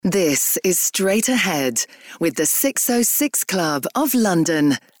This is Straight Ahead with the 606 Club of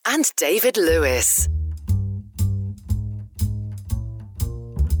London and David Lewis.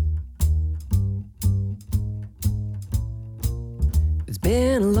 It's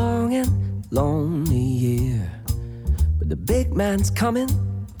been a long and lonely year, but the big man's coming,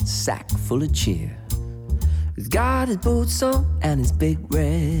 sack full of cheer. He's got his boots on and his big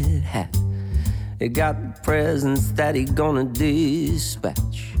red hat. He got presents that he gonna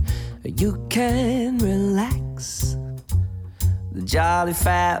dispatch. You can relax, the jolly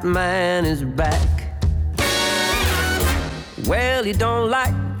fat man is back. Well, he don't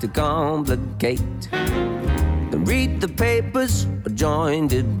like to complicate, then read the papers or join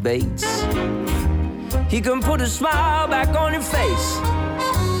debates. He can put a smile back on your face,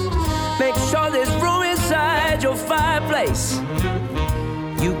 make sure there's room inside your fireplace.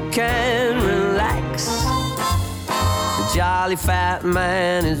 You can relax, the jolly fat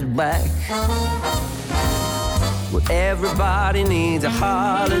man is back. Well, everybody needs a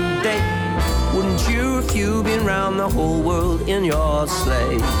holiday, wouldn't you, if you've been round the whole world in your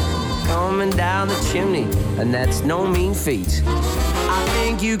sleigh? Coming down the chimney, and that's no mean feat. I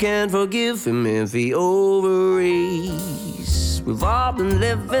think you can forgive him if he overeats. We've all been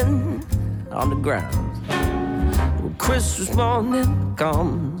living on the ground. When Christmas morning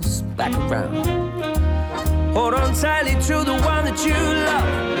comes back around, hold on tightly to the one that you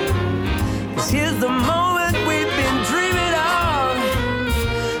love, 'cause here's the moment we've been dreaming of.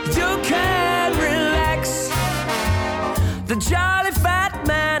 You can relax, the jolly fat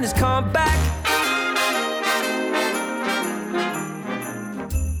man has come back.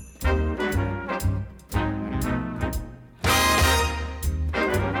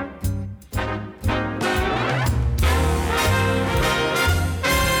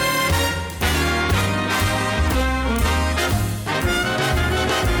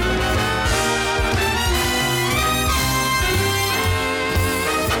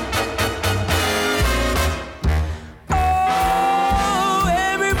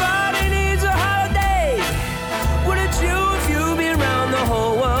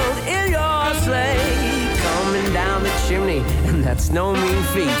 That's no mean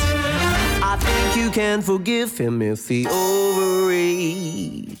feat. I think you can forgive him if he overeats.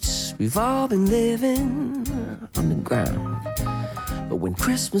 We've all been living on the ground, but when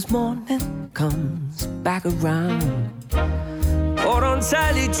Christmas morning comes back around, hold on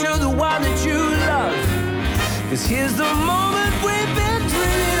tightly to the one that you love, 'cause here's the moment we've been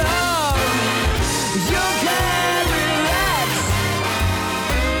dreaming of. You can relax,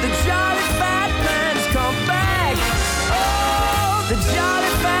 the jolly fat man's come back. The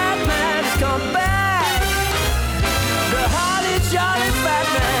jolly fat man's come back. The holly jolly fat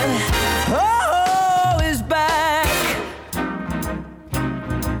man, oh, is back.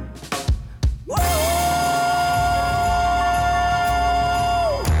 Woo!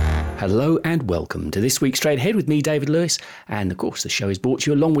 Hello and welcome to this week's Straight Ahead with me, David Lewis. And of course, the show is brought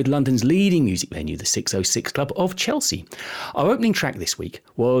to you along with London's leading music venue, the 606 Club of Chelsea. Our opening track this week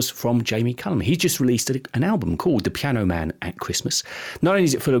was from Jamie Cullum. He's just released an album called The Piano Man at Christmas. Not only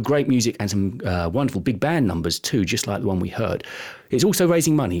is it full of great music and some wonderful big band numbers too, just like the one we heard, it's also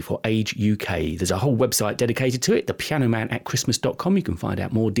raising money for Age UK. There's a whole website dedicated to it, thepianomanatchristmas.com. You can find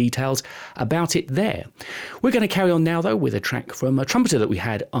out more details about it there. We're going to carry on now, though, with a track from a trumpeter that we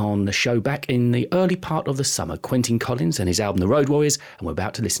had on the show back in the early part of the summer, Quentin Collins, and his album The Road Warriors, and we're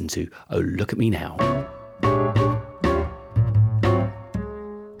about to listen to Oh Look at Me Now.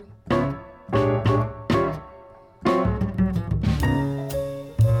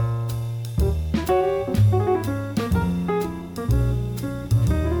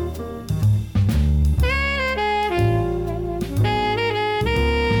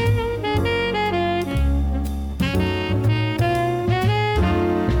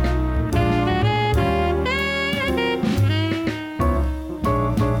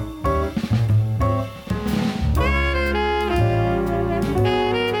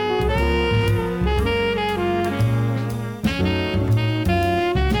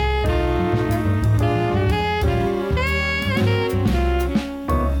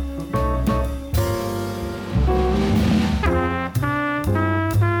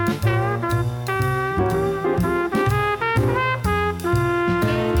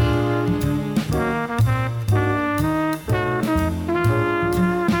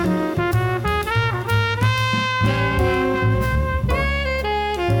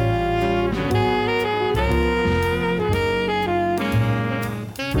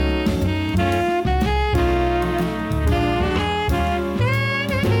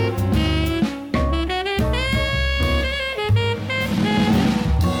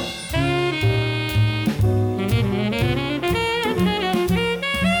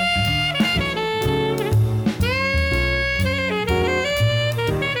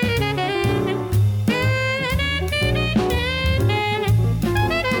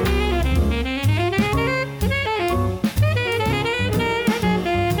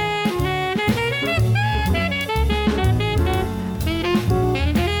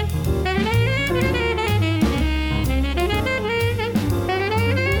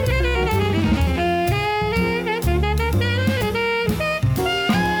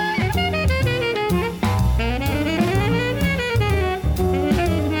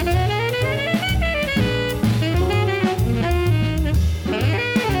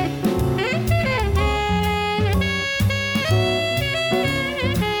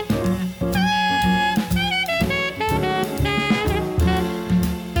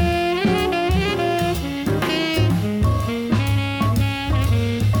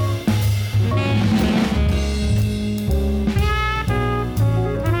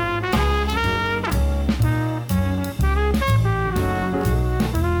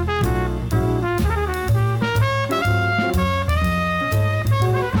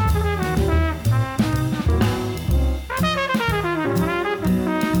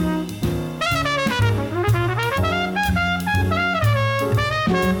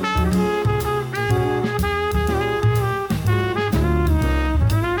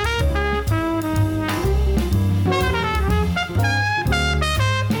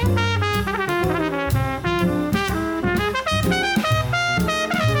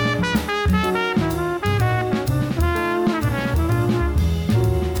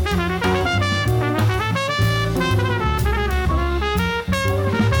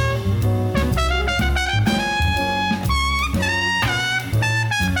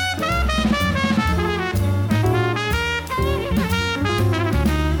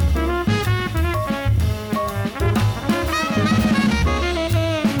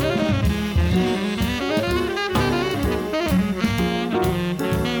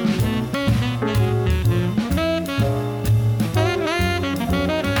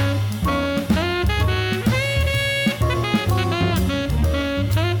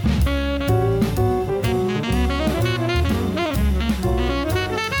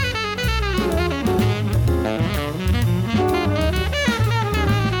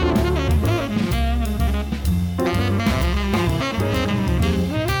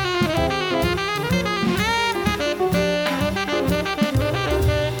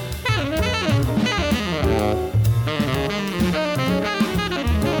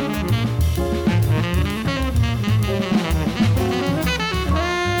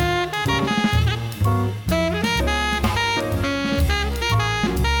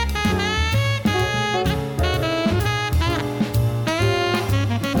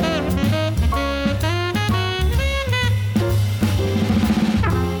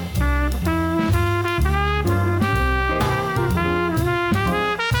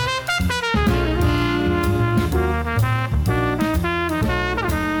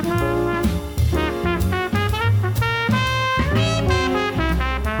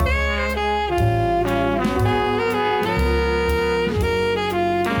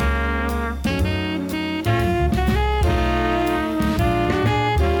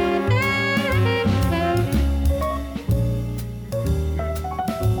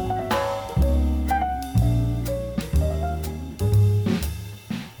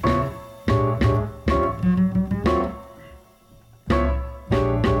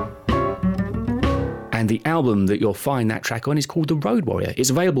 And the album that you'll find that track on is called The Road Warrior. It's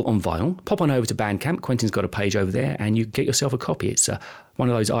available on vinyl. Pop on over to Bandcamp. Quentin's got a page over there and you get yourself a copy. It's one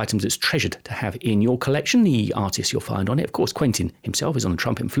of those items that's treasured to have in your collection. The artists you'll find on it, of course, Quentin himself is on the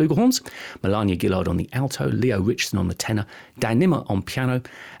trumpet and flugelhorns, Melania Gillard on the alto, Leo Richardson on the tenor, Dan Nimmer on piano,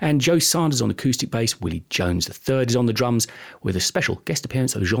 and Joe Sanders on acoustic bass. Willie Jones III is on the drums, with a special guest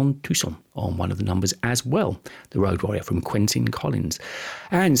appearance of Jean Toussaint on one of the numbers as well. The Road Warrior from Quentin Collins.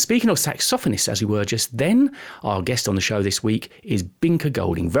 And speaking of saxophonists, as we were just then, our guest on the show this week is Binker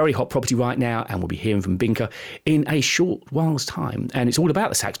Golding. Very hot property right now, and we'll be hearing from Binker in a short while's time. And it's all about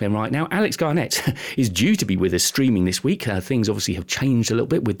the saxman right now. Alex Garnett is due to be with us streaming this week. Things obviously have changed a little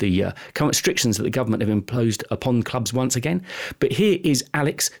bit with the current restrictions that the government have imposed upon clubs once again. But here is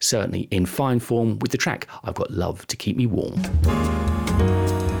Alex, certainly in fine form, with the track I've Got Love to Keep Me Warm.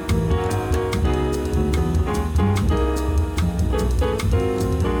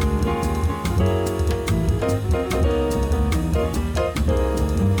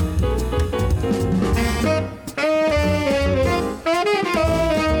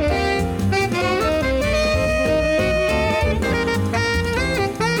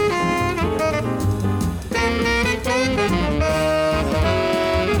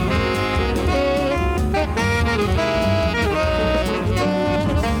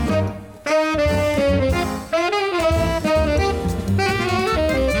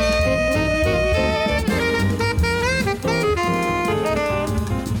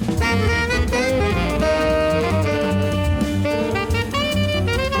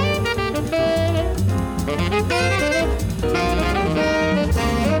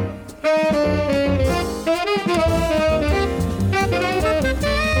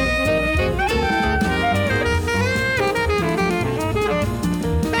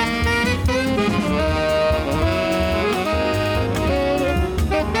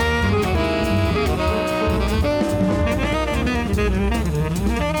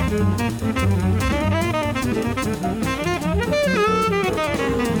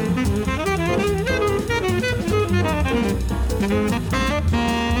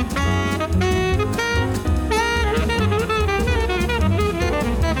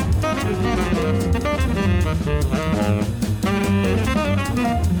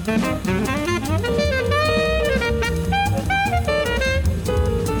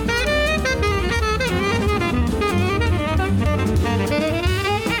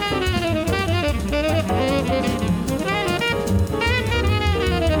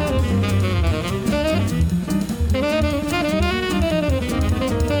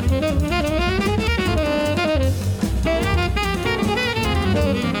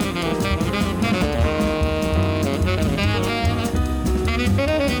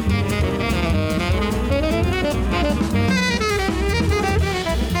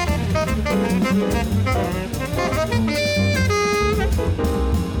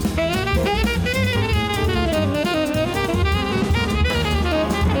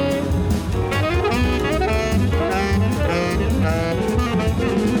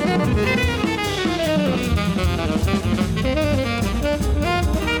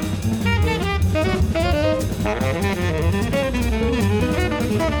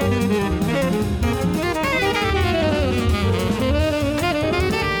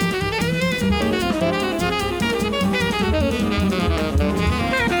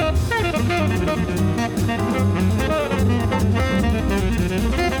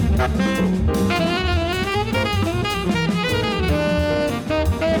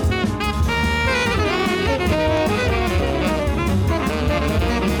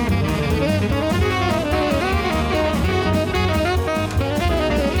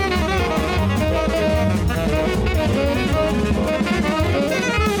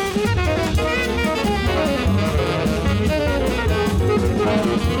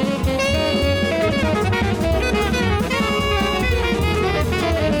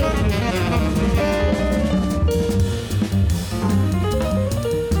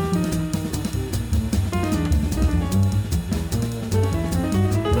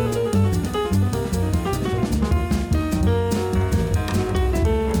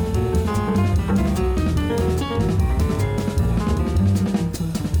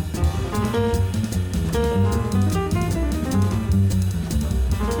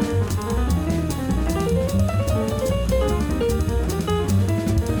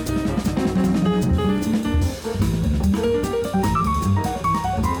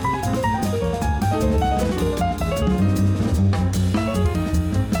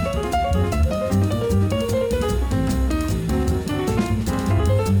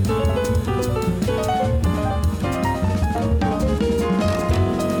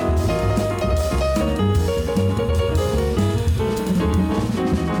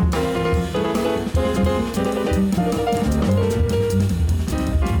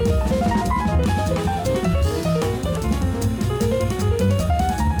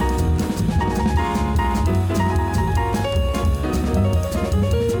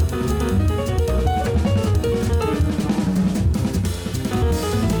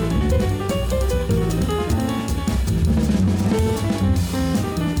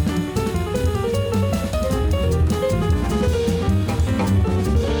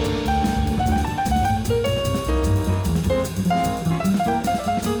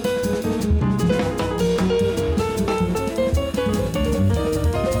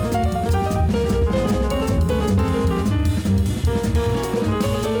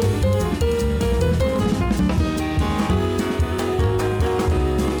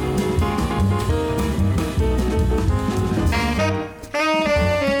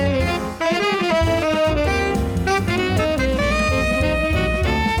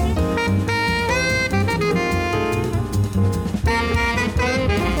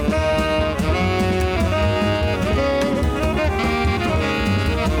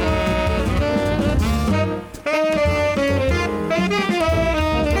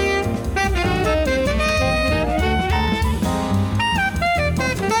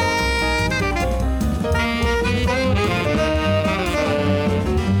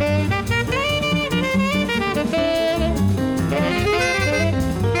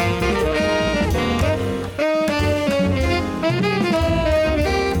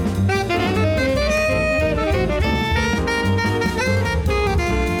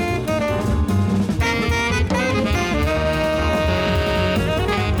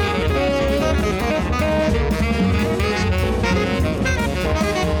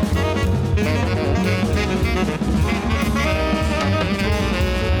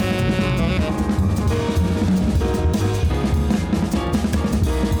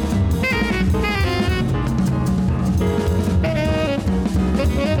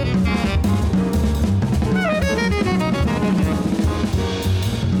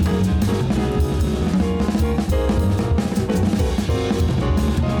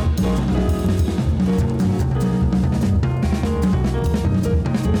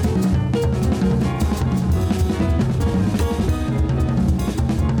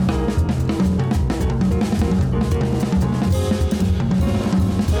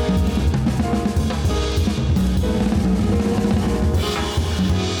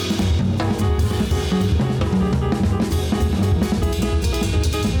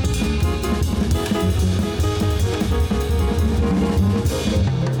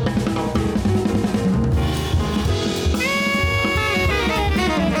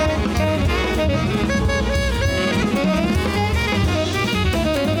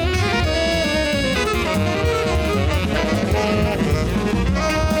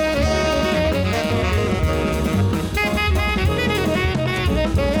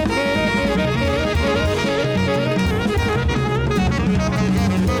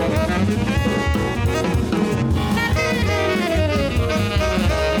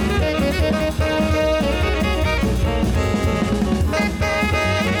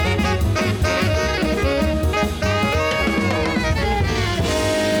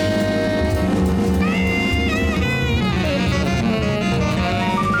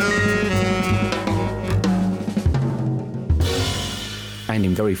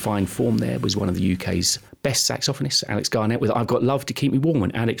 very fine form there was one of the UK's best saxophonists, Alex Garnett, with I've Got Love to Keep Me Warm.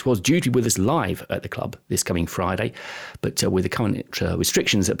 And Alex was due to be with us live at the club this coming Friday. But with the current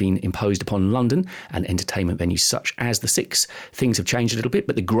restrictions that have been imposed upon London and entertainment venues such as the Six, things have changed a little bit.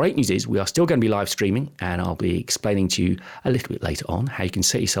 But the great news is we are still going to be live streaming, and I'll be explaining to you a little bit later on how you can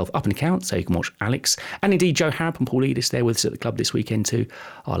set yourself up an account so you can watch Alex and indeed Joe Harrop and Paul Edis there with us at the club this weekend too.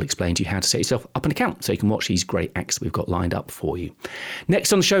 I'll explain to you how to set yourself up an account so you can watch these great acts that we've got lined up for you.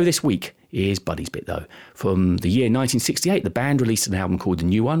 Next on the show this week is Buddy's Bit, though. From the year 1968, the band released an album called The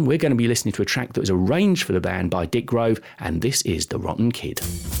New One. We're going to be listening to a track that was arranged for the band by Dick Grove, and this is The Rotten Kid.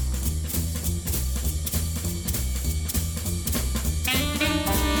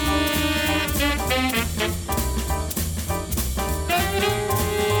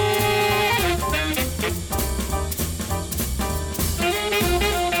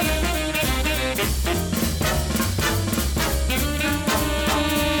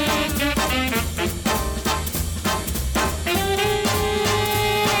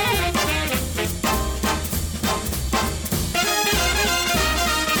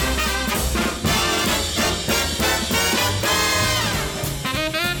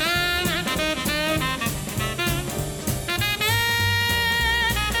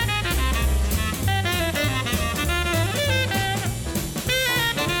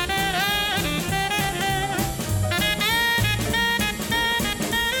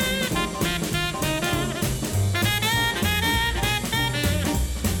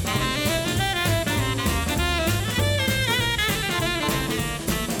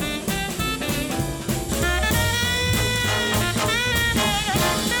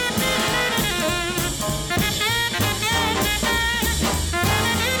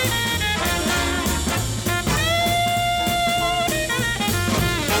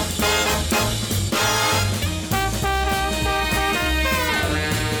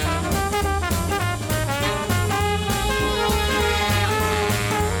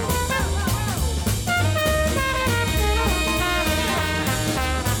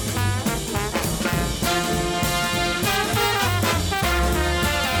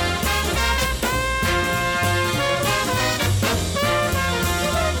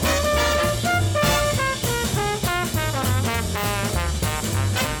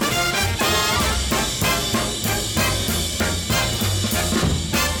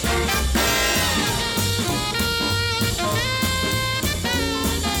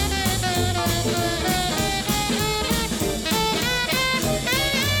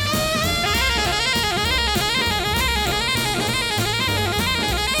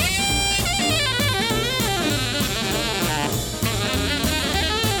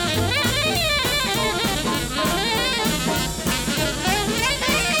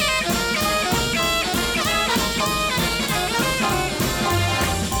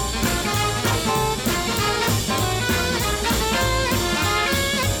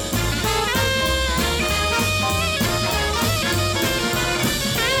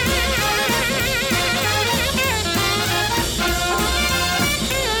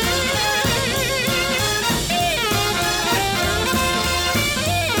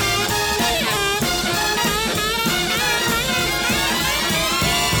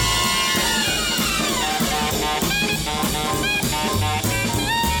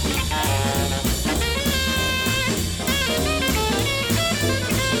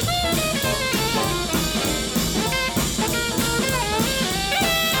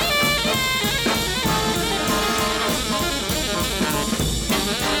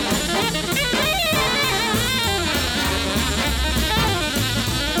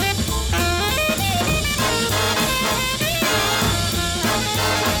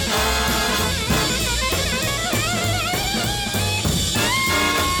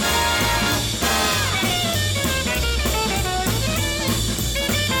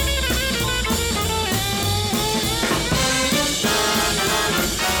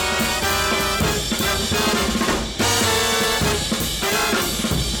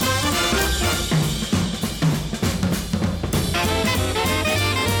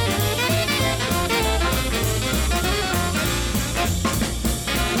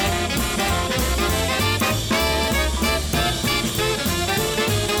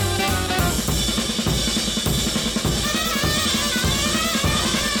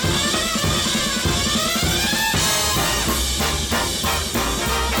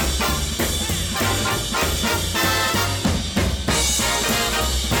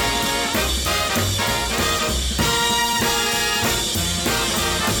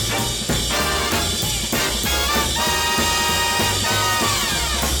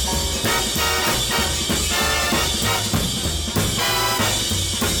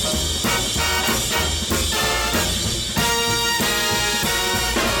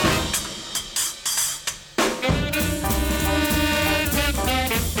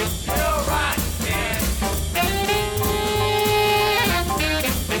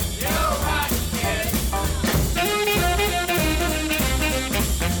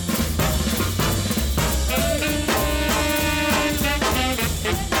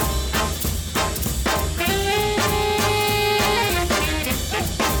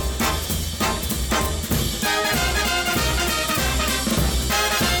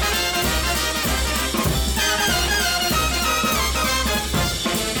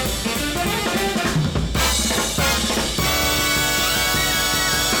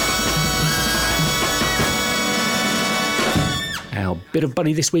 bit of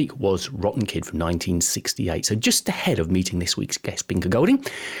Buddy this week was Rotten Kid from 1968. So just ahead of meeting this week's guest, Binker Golding,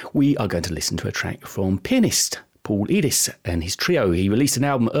 we are going to listen to a track from pianist Paul Edis and his trio. He released an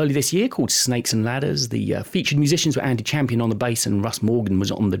album early this year called Snakes and Ladders. The featured musicians were Andy Champion on the bass and Russ Morgan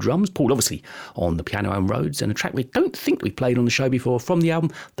was on the drums. Paul obviously on the piano and Rhodes, and a track we don't think we played on the show before from the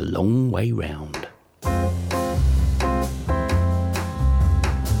album, The Long Way Round.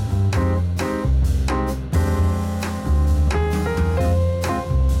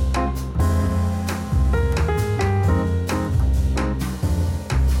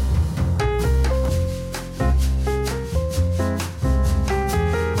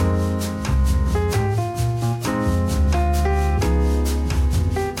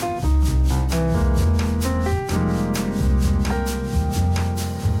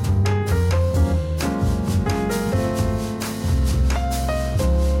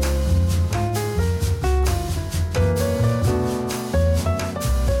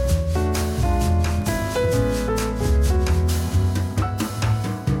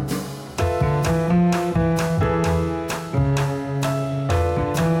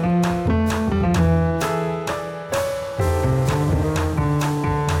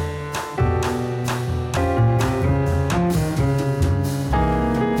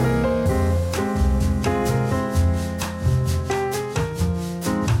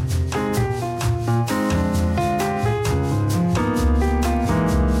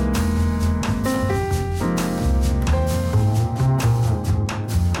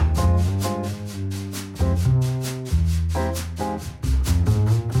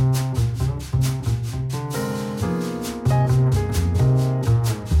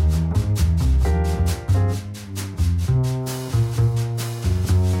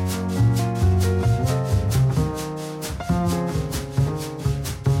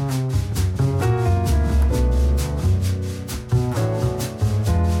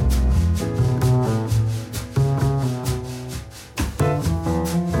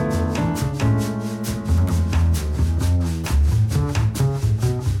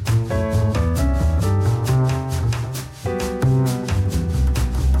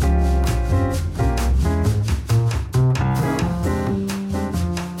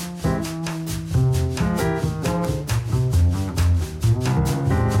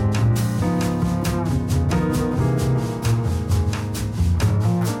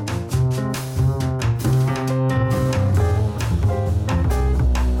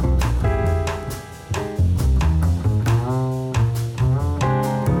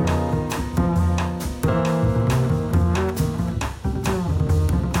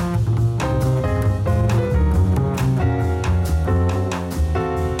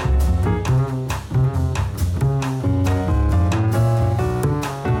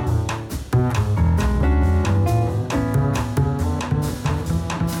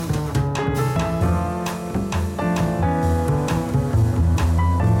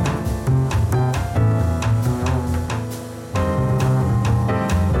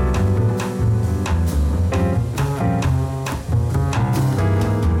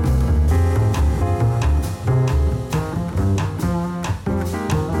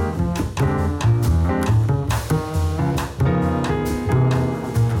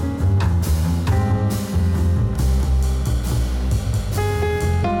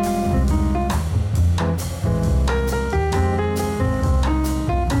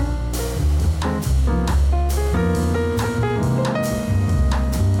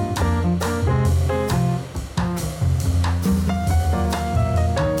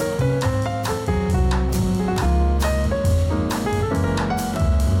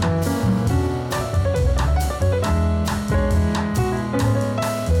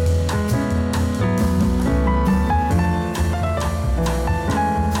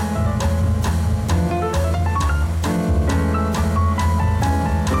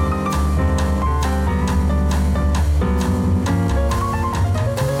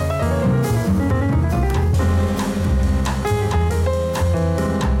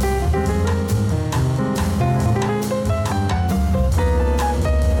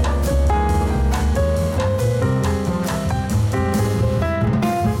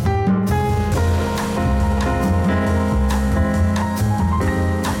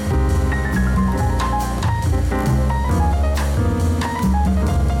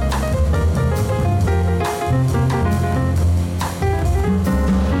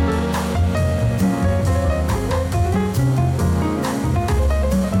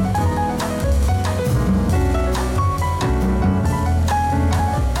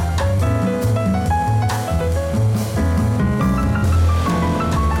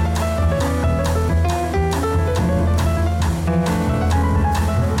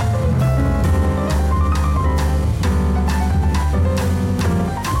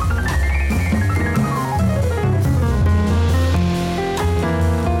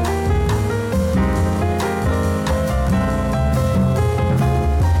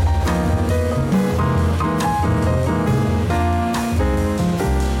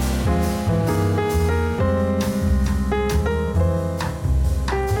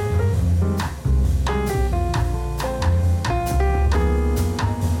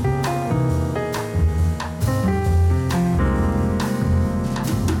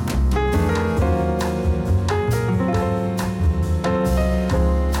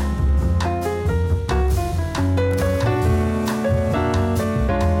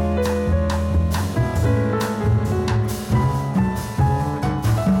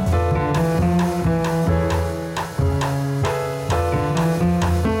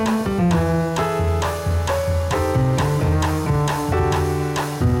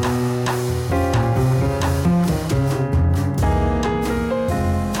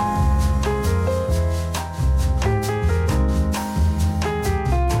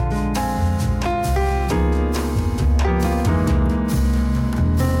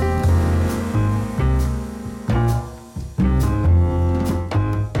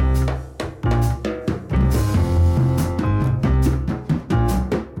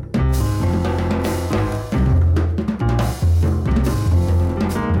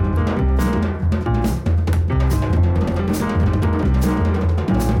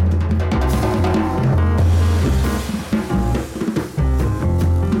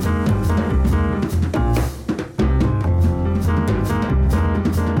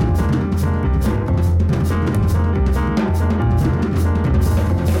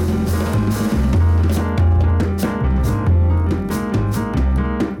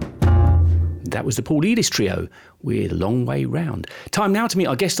 was the Paul Edis Trio with Long Way Round. Time now to meet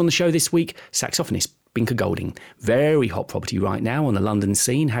our guest on the show this week, saxophonist Binker Golding. Very hot property right now on the London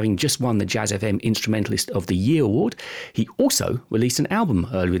scene, having just won the Jazz FM Instrumentalist of the Year award. He also released an album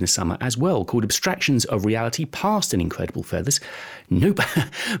earlier in the summer as well, called Abstractions of Reality, Past and Incredible Feathers. Nope,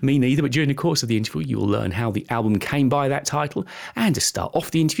 me neither, but during the course of the interview you will learn how the album came by that title. And to start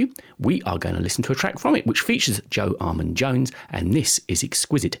off the interview, we are going to listen to a track from it, which features Joe Armon-Jones, and this is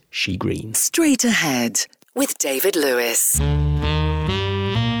Exquisite She Green. Straight Ahead with David Lewis.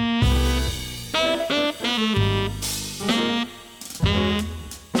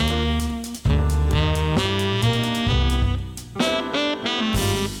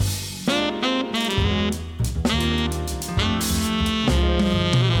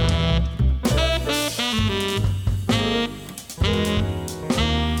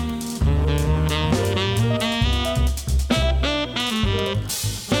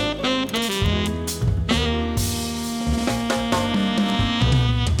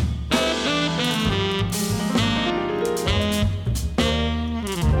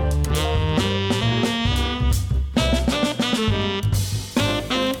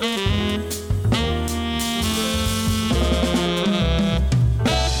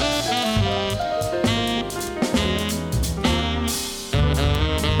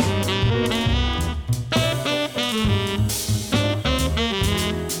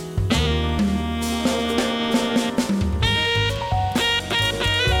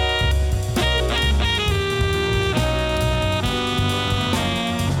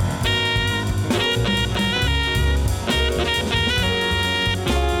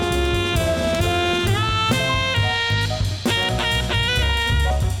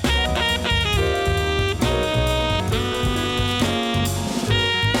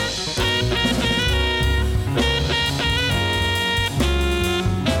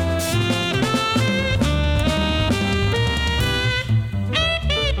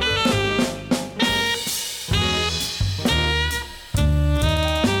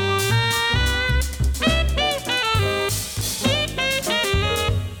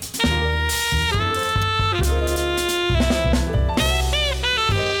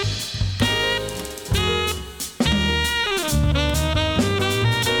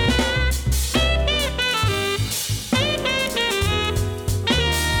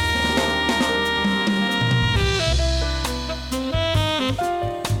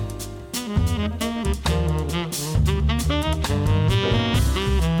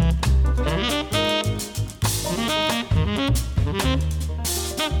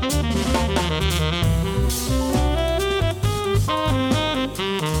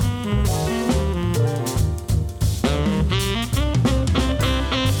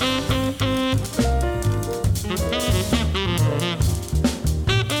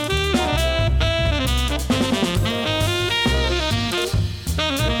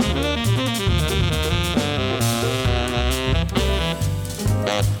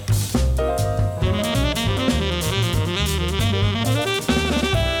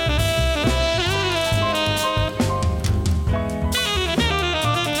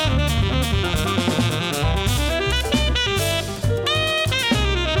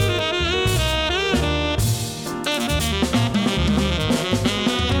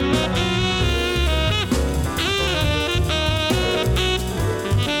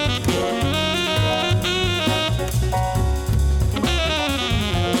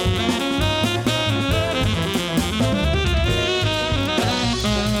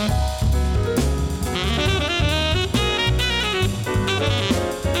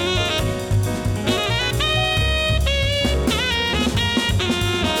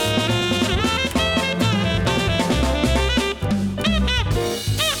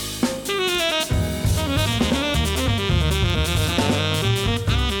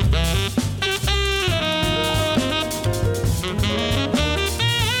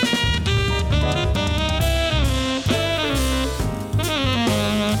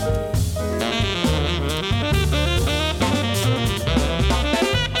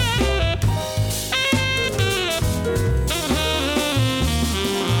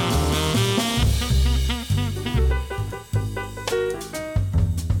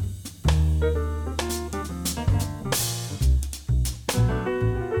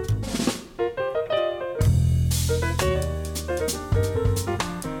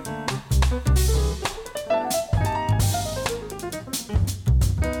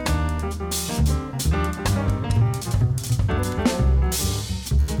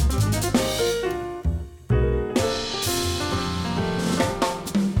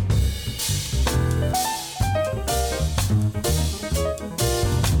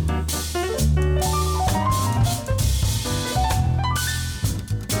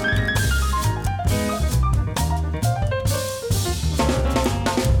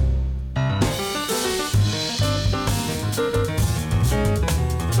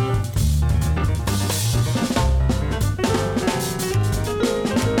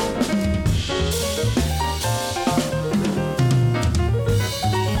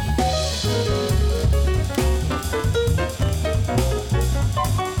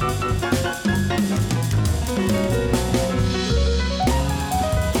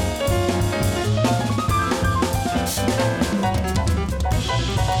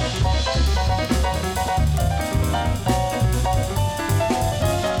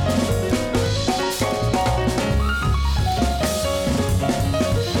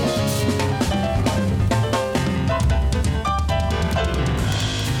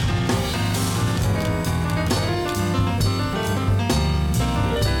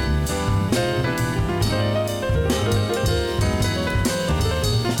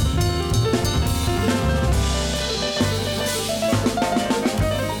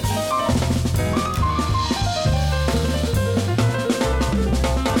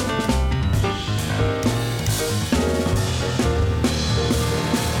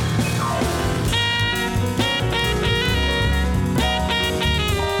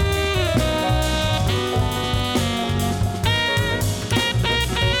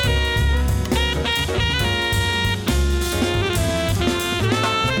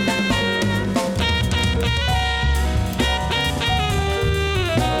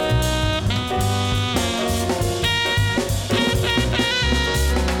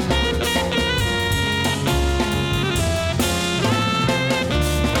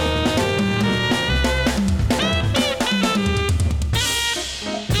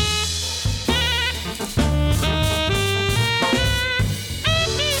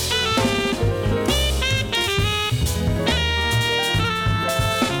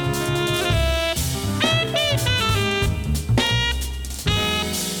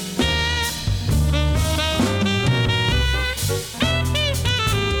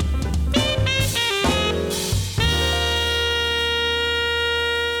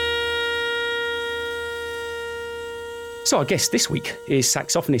 So our guest this week is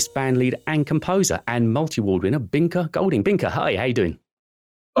saxophonist, bandleader and composer and multi-award winner Binker Golding. Binker, hi, how you doing?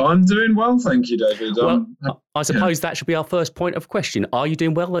 I'm doing well, thank you, David. Well, I suppose that should be our first point of question. Are you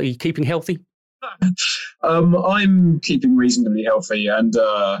doing well? Are you keeping healthy? I'm keeping reasonably healthy and,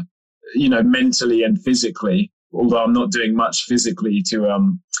 mentally and physically, although I'm not doing much physically to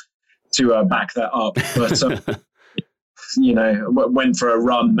back that up. But, went for a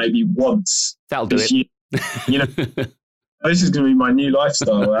run maybe once. That'll do it. Year. This is going to be my new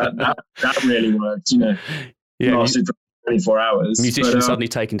lifestyle. That really worked, Yeah, lasted for 24 hours. Musicians suddenly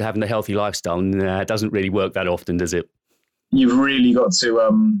taken to having a healthy lifestyle. Nah, it doesn't really work that often, does it? You've really got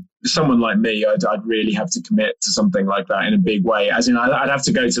to, someone like me, I'd really have to commit to something like that in a big way. As in, I'd have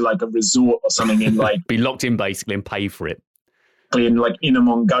to go to like a resort or something in like... Be locked in basically and pay for it. In like Inner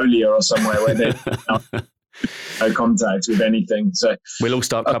Mongolia or somewhere where they no contact with anything. So we'll all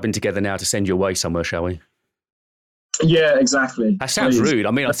start clubbing together now to send you away somewhere, shall we? Yeah, exactly. That sounds rude.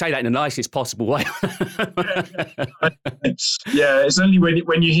 I mean, I say that in the nicest possible way. Yeah, it's only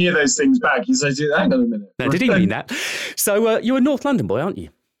when you hear those things back, you say, hang on a minute. No, did he mean that? So you're a North London boy, aren't you?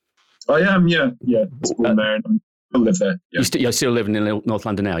 I am, yeah. I was born there and I still live there. Yeah. You're still living in North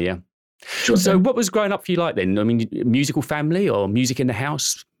London now, yeah? Sure. So what was growing up for you like then? I mean, musical family or music in the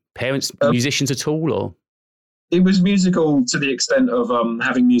house? Parents musicians at all? Or it was musical to the extent of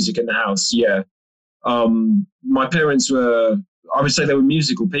having music in the house, yeah. My parents were, I would say they were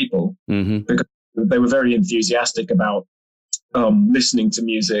musical people because they were very enthusiastic about listening to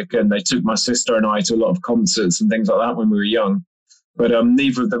music, and they took my sister and I to a lot of concerts and things like that when we were young. But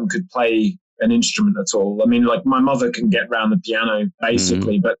neither of them could play an instrument at all. I mean, like my mother can get round the piano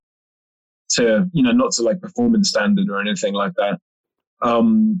basically, but to, not to like performance standard or anything like that.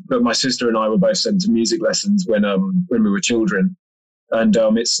 But my sister and I were both sent to music lessons when we were children. And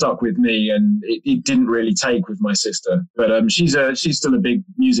it stuck with me, and it didn't really take with my sister. But she's still a big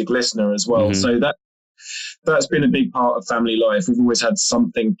music listener as well. So that's been a big part of family life. We've always had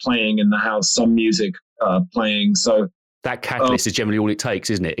something playing in the house, some music playing. So that catalyst is generally all it takes,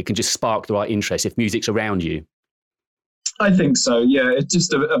 isn't it? It can just spark the right interest if music's around you. I think so, yeah. It's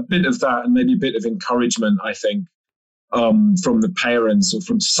just a bit of that and maybe a bit of encouragement, I think, from the parents or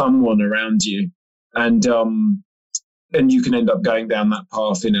from someone around you. And you can end up going down that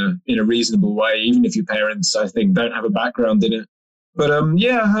path in a reasonable way, even if your parents, I think, don't have a background in it. But I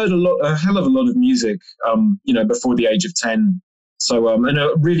heard a hell of a lot of music, before the age of 10. So and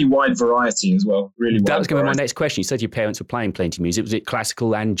a really wide variety as well. That was going to be my next question. You said your parents were playing plenty of music. Was it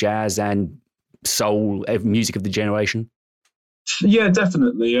classical and jazz and soul, music of the generation? Yeah,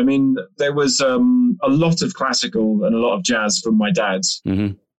 definitely. I mean, there was a lot of classical and a lot of jazz from my dad.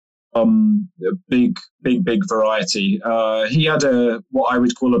 A big variety. He had what I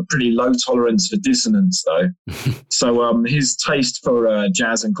would call a pretty low tolerance for dissonance, though. So his taste for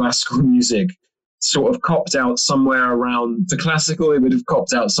jazz and classical music sort of copped out somewhere around the classical. It would have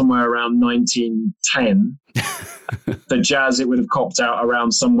copped out somewhere around 1910. The jazz, it would have copped out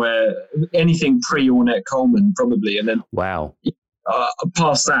around somewhere anything pre-Ornette Coleman, probably. And then wow.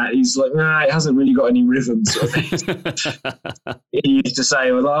 Past that, he's like, it hasn't really got any rhythm. Sort of thing. He used to say,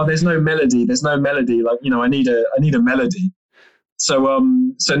 "Oh, there's no melody. Like, I need a melody." So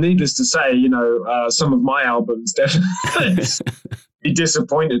needless to say, some of my albums definitely he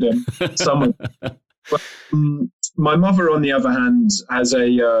disappointed him. Some of them. But, my mother, on the other hand, has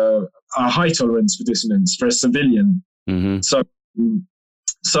a high tolerance for dissonance for a civilian. So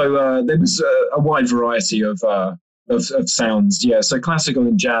there was a wide variety of sounds, yeah. So classical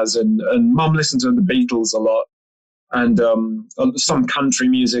and jazz, and Mum listened to the Beatles a lot, and some country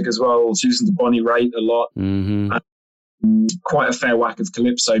music as well. She listened to Bonnie Raitt a lot, and quite a fair whack of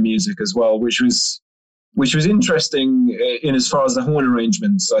calypso music as well, which was interesting in as far as the horn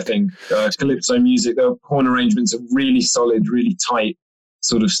arrangements. I think calypso music, the horn arrangements are really solid, really tight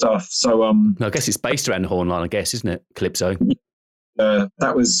sort of stuff. So I guess it's based around the horn line, I guess, isn't it? Calypso.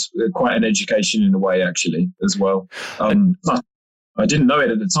 That was quite an education in a way, actually, as well. I didn't know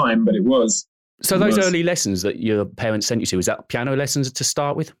it at the time, but it was. So those early lessons that your parents sent you to, was that piano lessons to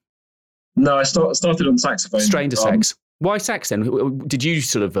start with? No, I started on saxophone. Straight into sax. Why sax then? Did you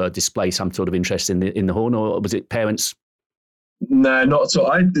sort of display some sort of interest in the horn, or was it parents? No, not at all.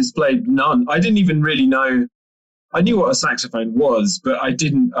 I displayed none. I didn't even really know. I knew what a saxophone was, but I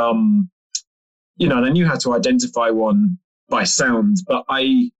didn't, and I knew how to identify one by sound, but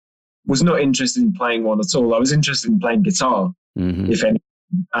I was not interested in playing one at all. I was interested in playing guitar, if any.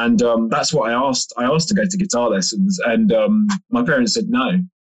 And that's what I asked. I asked to go to guitar lessons, and my parents said no,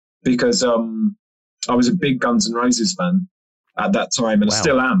 because I was a big Guns N' Roses fan at that time, and I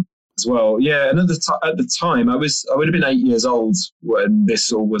still am. as well. Yeah, and at the time, I would have been 8 years old when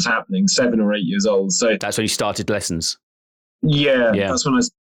this all was happening, 7 or 8 years old. So that's when you started lessons. Yeah, that's when I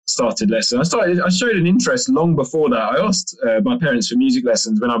started lessons. I showed an interest long before that. I asked my parents for music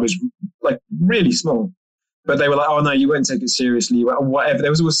lessons when I was like really small, but they were like, "Oh no, you won't take it seriously." Whatever.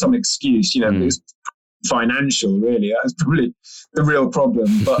 There was always some excuse, you know. It was financial, really. That was probably the real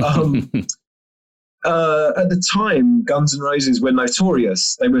problem. But at the time, Guns N' Roses were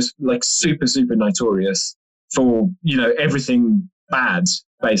notorious. They were like super, super notorious for, you know, everything bad,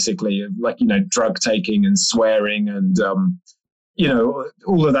 basically, like, you know, drug taking and swearing and, you know,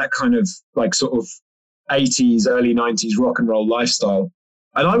 all of that kind of like sort of 80s, early 90s rock and roll lifestyle.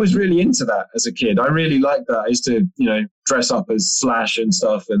 And I was really into that as a kid. I really liked that. I used to, you know, dress up as Slash and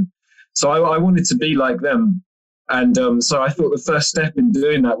stuff. And so I wanted to be like them. And so I thought the first step in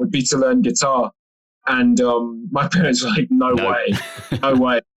doing that would be to learn guitar. And my parents were like, no way, no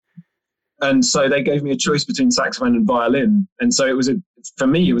way. And so they gave me a choice between saxophone and violin. And so for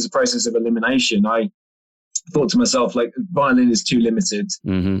me, it was a process of elimination. I thought to myself, like, violin is too limited,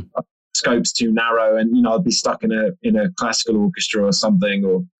 scope's too narrow, and, you know, I'd be stuck in a classical orchestra or something,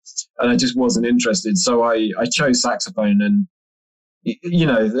 and I just wasn't interested. So I chose saxophone, and, you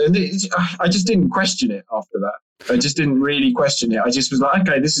know, I just didn't question it after that. I just didn't really question it. I just was like,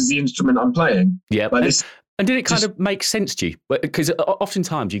 okay, this is the instrument I'm playing. Yeah. Like and did it kind of make sense to you? Because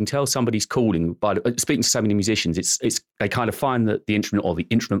oftentimes you can tell somebody's calling by speaking to so many musicians. They kind of find that the instrument, or the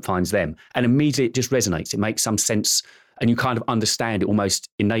instrument finds them, and immediately it just resonates. It makes some sense, and you kind of understand it almost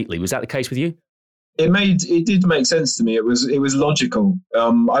innately. Was that the case with you? It did make sense to me. It was logical. I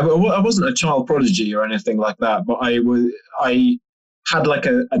wasn't a child prodigy or anything like that, but I had like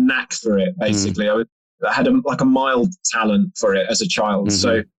a knack for it. Basically, I had a mild talent for it as a child.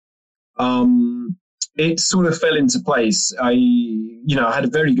 So. It sort of fell into place. I had a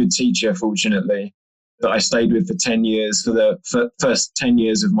very good teacher, fortunately, that I stayed with for 10 years, for the first 10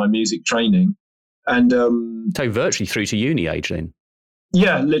 years of my music training. And so virtually through to uni age then?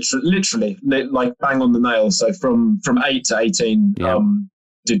 Yeah, literally, like bang on the nail. So from 8 to 18,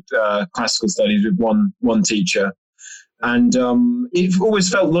 did classical studies with one teacher. And it always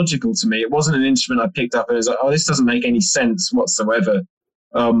felt logical to me. It wasn't an instrument I picked up and I was like, oh, this doesn't make any sense whatsoever.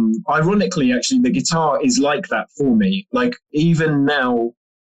 Ironically, actually, the guitar is like that for me. Like, even now,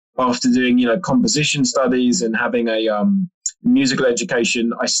 after doing, you know, composition studies and having a musical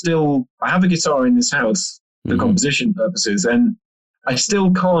education, I have a guitar in this house for composition purposes, and I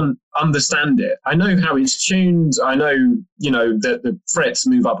still can't understand it. I know how it's tuned. I know, you know, that the frets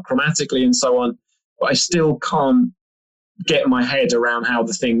move up chromatically and so on, but I still can't get my head around how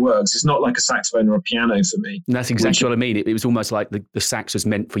the thing works. It's not like a saxophone or a piano for me. And that's exactly what I mean. It was almost like the sax was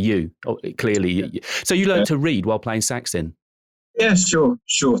meant for you, clearly. Yeah. So you learned to read while playing sax then? Yeah, sure,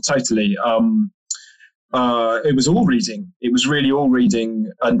 totally. It was all reading. It was really all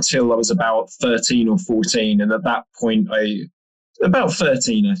reading until I was about 13 or 14. And at that point, about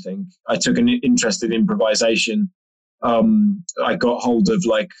 13, I think, I took an interest in improvisation. I got hold of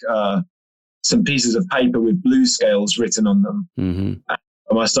some pieces of paper with blues scales written on them. And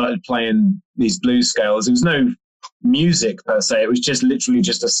I started playing these blues scales. There was no music per se. It was just literally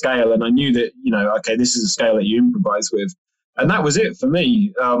just a scale. And I knew that, you know, okay, this is a scale that you improvise with. And that was it for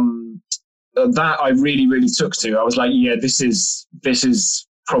me. That I really, really took to. I was like, yeah, this is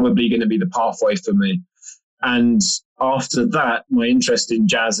probably going to be the pathway for me. And after that, my interest in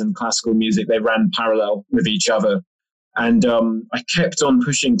jazz and classical music, they ran parallel with each other. And I kept on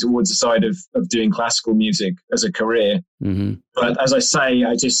pushing towards the side of doing classical music as a career. But as I say,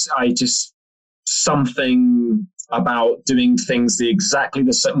 I just something about doing things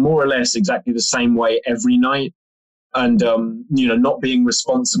more or less exactly the same way every night, and you know, not being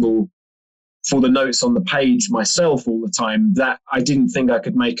responsible for the notes on the page myself all the time. That I didn't think I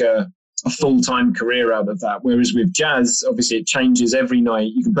could make a full-time career out of that. Whereas with jazz, obviously, it changes every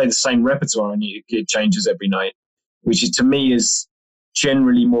night. You can play the same repertoire and it changes every night, which is, to me, is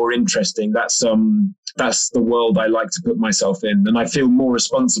generally more interesting. That's the world I like to put myself in, and I feel more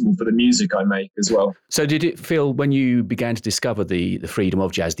responsible for the music I make as well. So did it feel, when you began to discover the freedom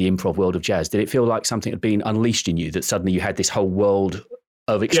of jazz, the improv world of jazz, did it feel like something had been unleashed in you, that suddenly you had this whole world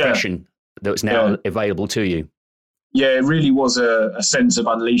of expression that was now available to you? Yeah, it really was a sense of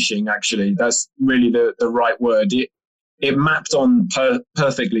unleashing, actually. That's really the right word. It mapped on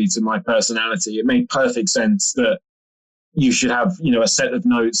perfectly to my personality. It made perfect sense that you should have, you know, a set of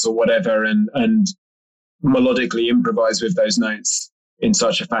notes or whatever, and melodically improvise with those notes in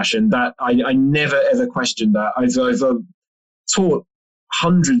such a fashion that I never ever questioned that. I've taught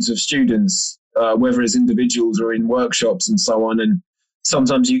hundreds of students, whether as individuals or in workshops and so on, and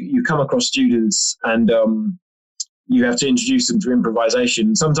sometimes you come across students and you have to introduce them to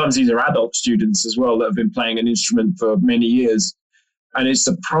improvisation. Sometimes these are adult students as well that have been playing an instrument for many years. And it's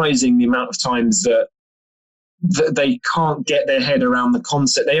surprising the amount of times that they can't get their head around the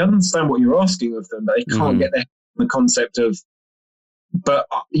concept. They understand what you're asking of them, but they can't get their head around the concept of, but,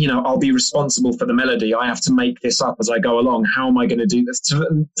 I'll be responsible for the melody. I have to make this up as I go along. How am I going to do this?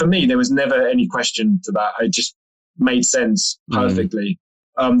 For me, there was never any question to that. It just made sense perfectly.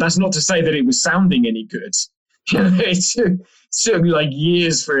 That's not to say that it was sounding any good. It took like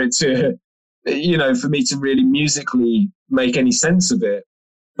years for it to, for me to really musically make any sense of it.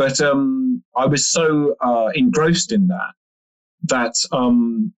 But I was so engrossed in that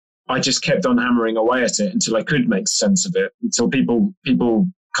I just kept on hammering away at it until I could make sense of it, until people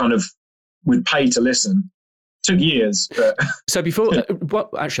kind of would pay to listen. Took years. But So before,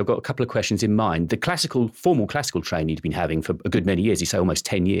 actually, I've got a couple of questions in mind. The formal classical training you've been having for a good many years, you say almost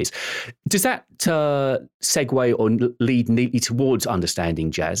 10 years. Does that segue or lead neatly towards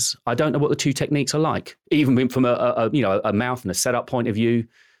understanding jazz? I don't know what the two techniques are like, even from a mouth and a setup point of view,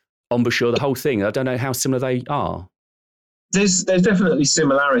 embouchure, the whole thing. I don't know how similar they are. There's definitely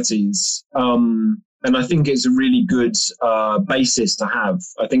similarities. And I think it's a really good basis to have.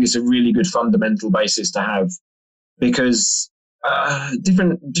 I think it's a really good fundamental basis to have, because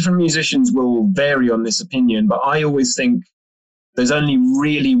different musicians will vary on this opinion, but I always think there's only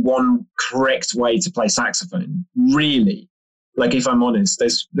really one correct way to play saxophone. Really, like, if I'm honest,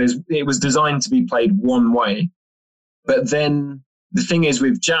 it was designed to be played one way. But then the thing is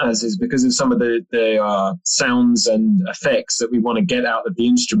with jazz is, because of some of the sounds and effects that we want to get out of the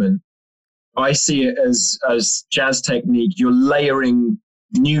instrument, I see it as jazz technique. You're layering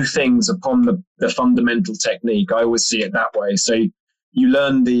new things upon the fundamental technique. I always see it that way. So you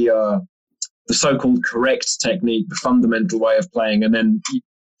learn the so-called correct technique, the fundamental way of playing, and then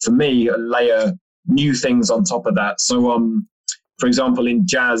for me, layer new things on top of that. So, for example, in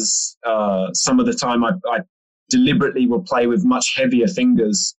jazz, some of the time I deliberately will play with much heavier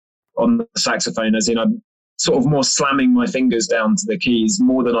fingers on the saxophone, as in I'm sort of more slamming my fingers down to the keys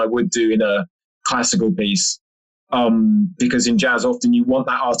more than I would do in a classical piece. Because in jazz, often you want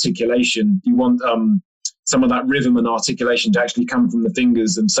that articulation. You want some of that rhythm and articulation to actually come from the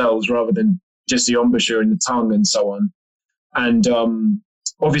fingers themselves rather than just the embouchure in the tongue and so on. And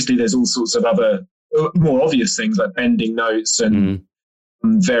obviously there's all sorts of other more obvious things like bending notes and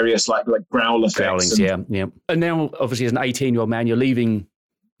various like growl effects. Growlings, yeah. And now, obviously, as an 18-year-old man, you're leaving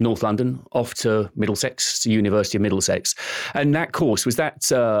North London, off to Middlesex, to University of Middlesex. And that course, was that,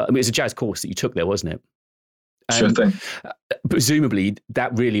 it was a jazz course that you took there, wasn't it? Sure thing. Presumably,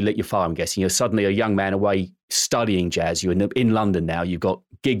 that really lit your fire, I'm guessing. You're suddenly a young man away studying jazz. You're in London now. You've got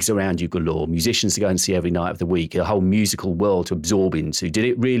gigs around you galore, musicians to go and see every night of the week, a whole musical world to absorb into. Did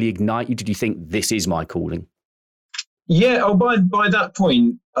it really ignite you? Did you think, this is my calling? Yeah, by that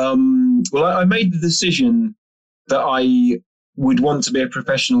point, I made the decision that I would want to be a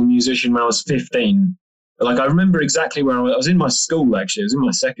professional musician when I was 15. Like, I remember exactly where I was in my school, actually. I was in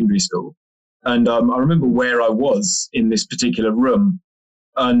my secondary school. And I remember where I was in this particular room.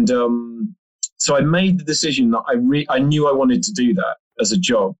 And so I made the decision that I knew I wanted to do that as a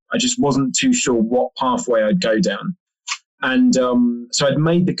job. I just wasn't too sure what pathway I'd go down. And so I'd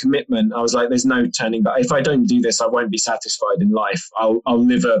made the commitment. I was like, there's no turning back. If I don't do this, I won't be satisfied in life. I'll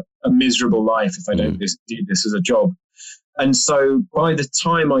live a miserable life if I don't do this as a job. And so by the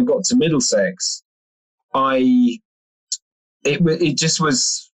time I got to Middlesex, it just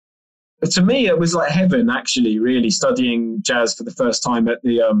was, to me, it was like heaven, actually, really, studying jazz for the first time at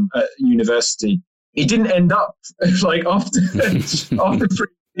the at university. It didn't end up like after 3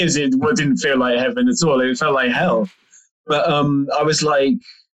 years, it didn't feel like heaven at all. It felt like hell. But I was like,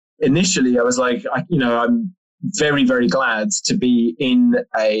 initially, I was like, I'm very, very glad to be in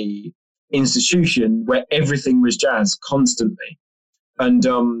a institution where everything was jazz constantly. And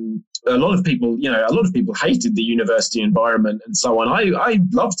a lot of people hated the university environment and so on. I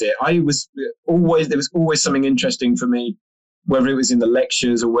loved it. There was always something interesting for me, whether it was in the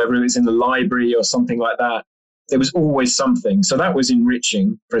lectures or whether it was in the library or something like that. There was always something. So that was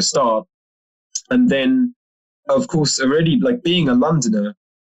enriching for a start. And then, of course, already like being a Londoner,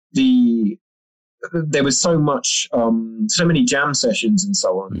 there was so many jam sessions and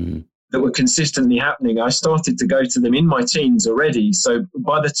so on that were consistently happening. I started to go to them in my teens already. So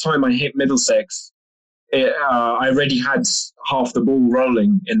by the time I hit Middlesex, I already had half the ball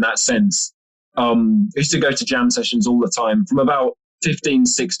rolling in that sense. I used to go to jam sessions all the time from about 15,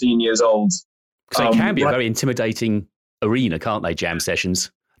 16 years old. Because they can be a very intimidating arena, can't they, jam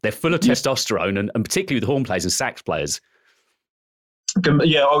sessions? They're full of testosterone, and particularly with horn players and sax players.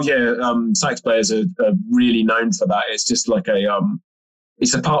 Sax players are really known for that. It's just like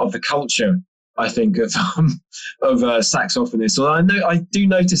it's a part of the culture, I think, of saxophonists. So I do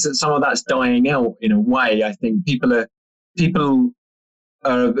notice that some of that's dying out in a way. I think people are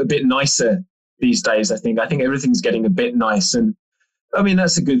a bit nicer these days. I think everything's getting a bit nice, and I mean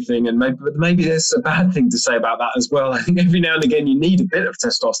that's a good thing. And maybe there's a bad thing to say about that as well. I think every now and again you need a bit of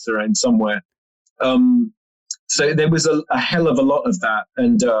testosterone somewhere. So there was a hell of a lot of that.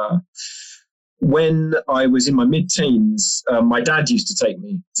 And when I was in my mid-teens, my dad used to take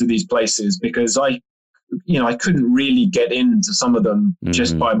me to these places because I couldn't really get into some of them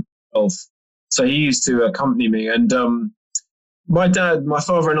just by myself. So he used to accompany me. And my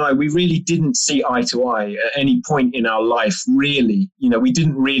father and I, we really didn't see eye to eye at any point in our life, really. We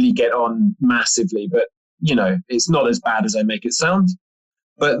didn't really get on massively, but, it's not as bad as I make it sound.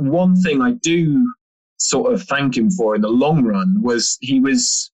 But one thing I do sort of thank him for in the long run was he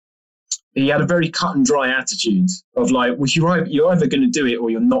had a very cut and dry attitude of like, well, you're either going to do it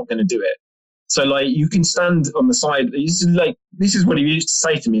or you're not going to do it. So like you can stand on the side. This is what he used to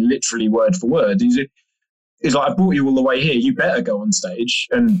say to me, literally word for word. He's like, I brought you all the way here. You better go on stage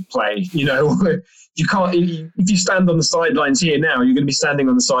and play. You can't. If you stand on the sidelines here now, you're going to be standing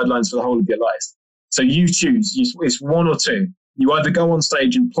on the sidelines for the whole of your life. So you choose. It's one or two. You either go on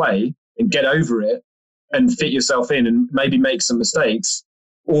stage and play and get over it and fit yourself in and maybe make some mistakes,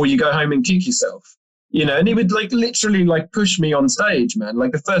 or you go home and kick yourself, and he would like literally like push me on stage, man.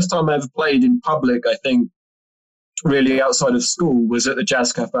 Like the first time I ever played in public, I think really outside of school, was at the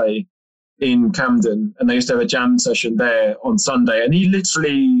Jazz Cafe in Camden, and they used to have a jam session there on Sunday. And he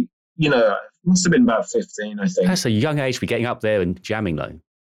literally, must have been about 15, I think. That's a young age to be getting up there and jamming though.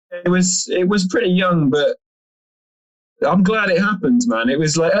 It was pretty young, but I'm glad it happened, man. It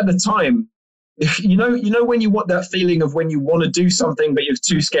was like at the time, you know when you want that feeling of when you want to do something but you're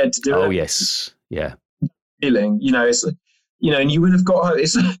too scared to do it. Oh yes, yeah. Feeling, it's and you would have got.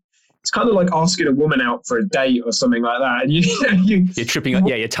 It's kind of like asking a woman out for a date or something like that, and you're tripping up.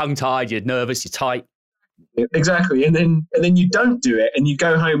 Yeah, you're tongue tied, you're nervous, you're tight. Exactly, and then you don't do it, and you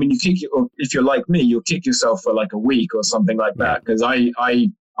go home and you kick it. Or if you're like me, you'll kick yourself for like a week or something like that. Because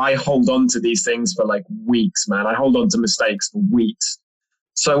I hold on to these things for like weeks, man. I hold on to mistakes for weeks.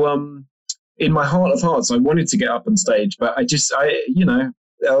 So in my heart of hearts, I wanted to get up on stage, but I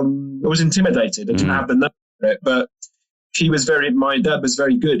was intimidated. I didn't have the nerve for it. But my dad was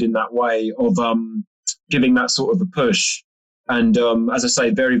very good in that way of giving that sort of a push. And as I say,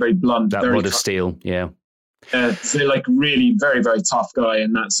 very, very blunt. That rod of steel, yeah. So like really very, very tough guy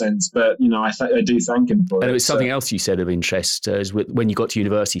in that sense. But, I do thank him for it. And it was something else you said of interest is when you got to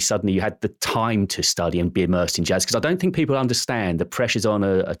university, suddenly you had the time to study and be immersed in jazz. Because I don't think people understand the pressures on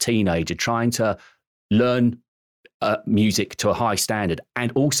a teenager trying to learn music to a high standard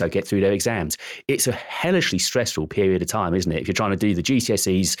and also get through their exams. It's a hellishly stressful period of time, isn't it? If you're trying to do the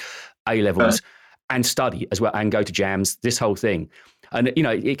GCSEs, A-levels and study as well and go to jams, this whole thing. And,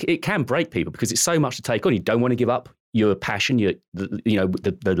 it can break people because it's so much to take on. You don't want to give up your passion,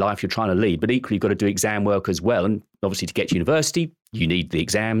 the life you're trying to lead, but equally you've got to do exam work as well. And obviously to get to university, you need the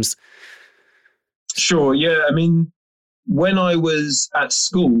exams. Sure, yeah. I mean, when I was at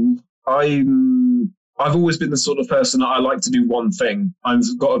school, I've always been the sort of person that I like to do one thing. I've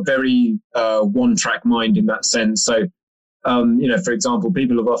got a very one-track mind in that sense. So, for example,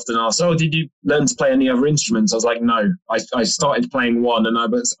 people have often asked, "Oh, did you learn to play any other instruments?" I was like, "No, I started playing one, and I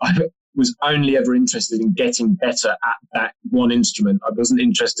was only ever interested in getting better at that one instrument. I wasn't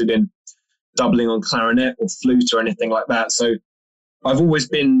interested in doubling on clarinet or flute or anything like that. So, I've always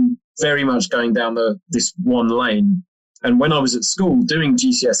been very much going down this one lane." And when I was at school doing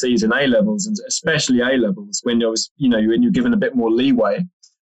GCSEs and A-levels, and especially A-levels, when when you're given a bit more leeway,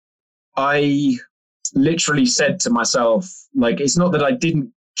 I literally said to myself, like, it's not that I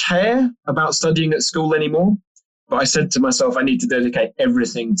didn't care about studying at school anymore, but I said to myself, I need to dedicate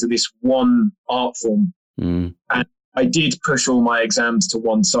everything to this one art form. And I did push all my exams to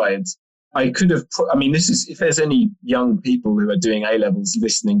one side. I could have if there's any young people who are doing A-levels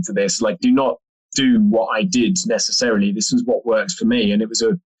listening to this, like, do not do what I did necessarily. This was what works for me. And it was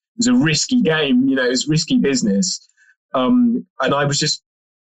a risky game, it was risky business. And I was just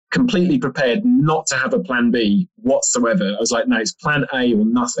completely prepared not to have a plan B whatsoever. I was like, no, it's plan A or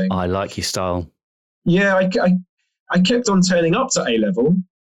nothing. I like your style. Yeah, I kept on turning up to A-level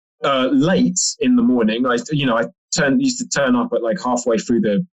late in the morning. I used to turn up at like halfway through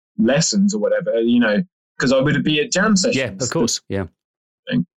the lessons or whatever, because I would be at jam sessions. Yeah, of course, yeah.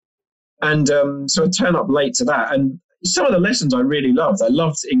 And so I'd turn up late to that. And some of the lessons I really loved. I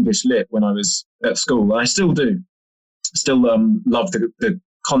loved English Lit when I was at school, and I still do. still love the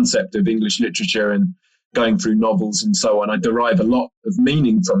concept of English literature and going through novels and so on. I derive a lot of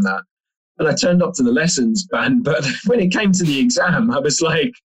meaning from that. And I turned up to the lessons, but when it came to the exam, I was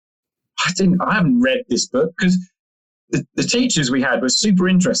like, I haven't read this book, because the teachers we had were super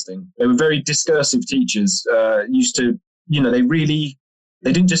interesting. They were very discursive teachers, used to,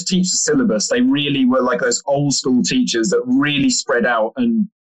 they didn't just teach the syllabus. They really were like those old school teachers that really spread out, and,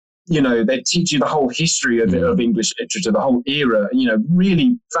 they'd teach you the whole history of English literature, the whole era,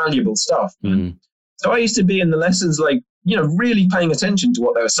 really valuable stuff. Mm. So I used to be in the lessons, like, really paying attention to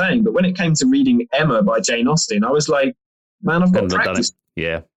what they were saying. But when it came to reading Emma by Jane Austen, I was like, man, I've got practice.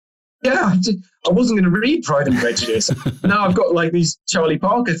 Yeah. Yeah, I wasn't going to read Pride and Prejudice. Now I've got like these Charlie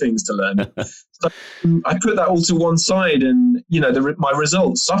Parker things to learn. So I put that all to one side, and my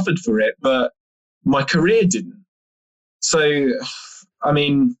results suffered for it, but my career didn't. So, I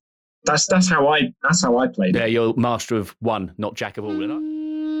mean, that's how I played it. Yeah, you're master of one, not jack of all, aren't I?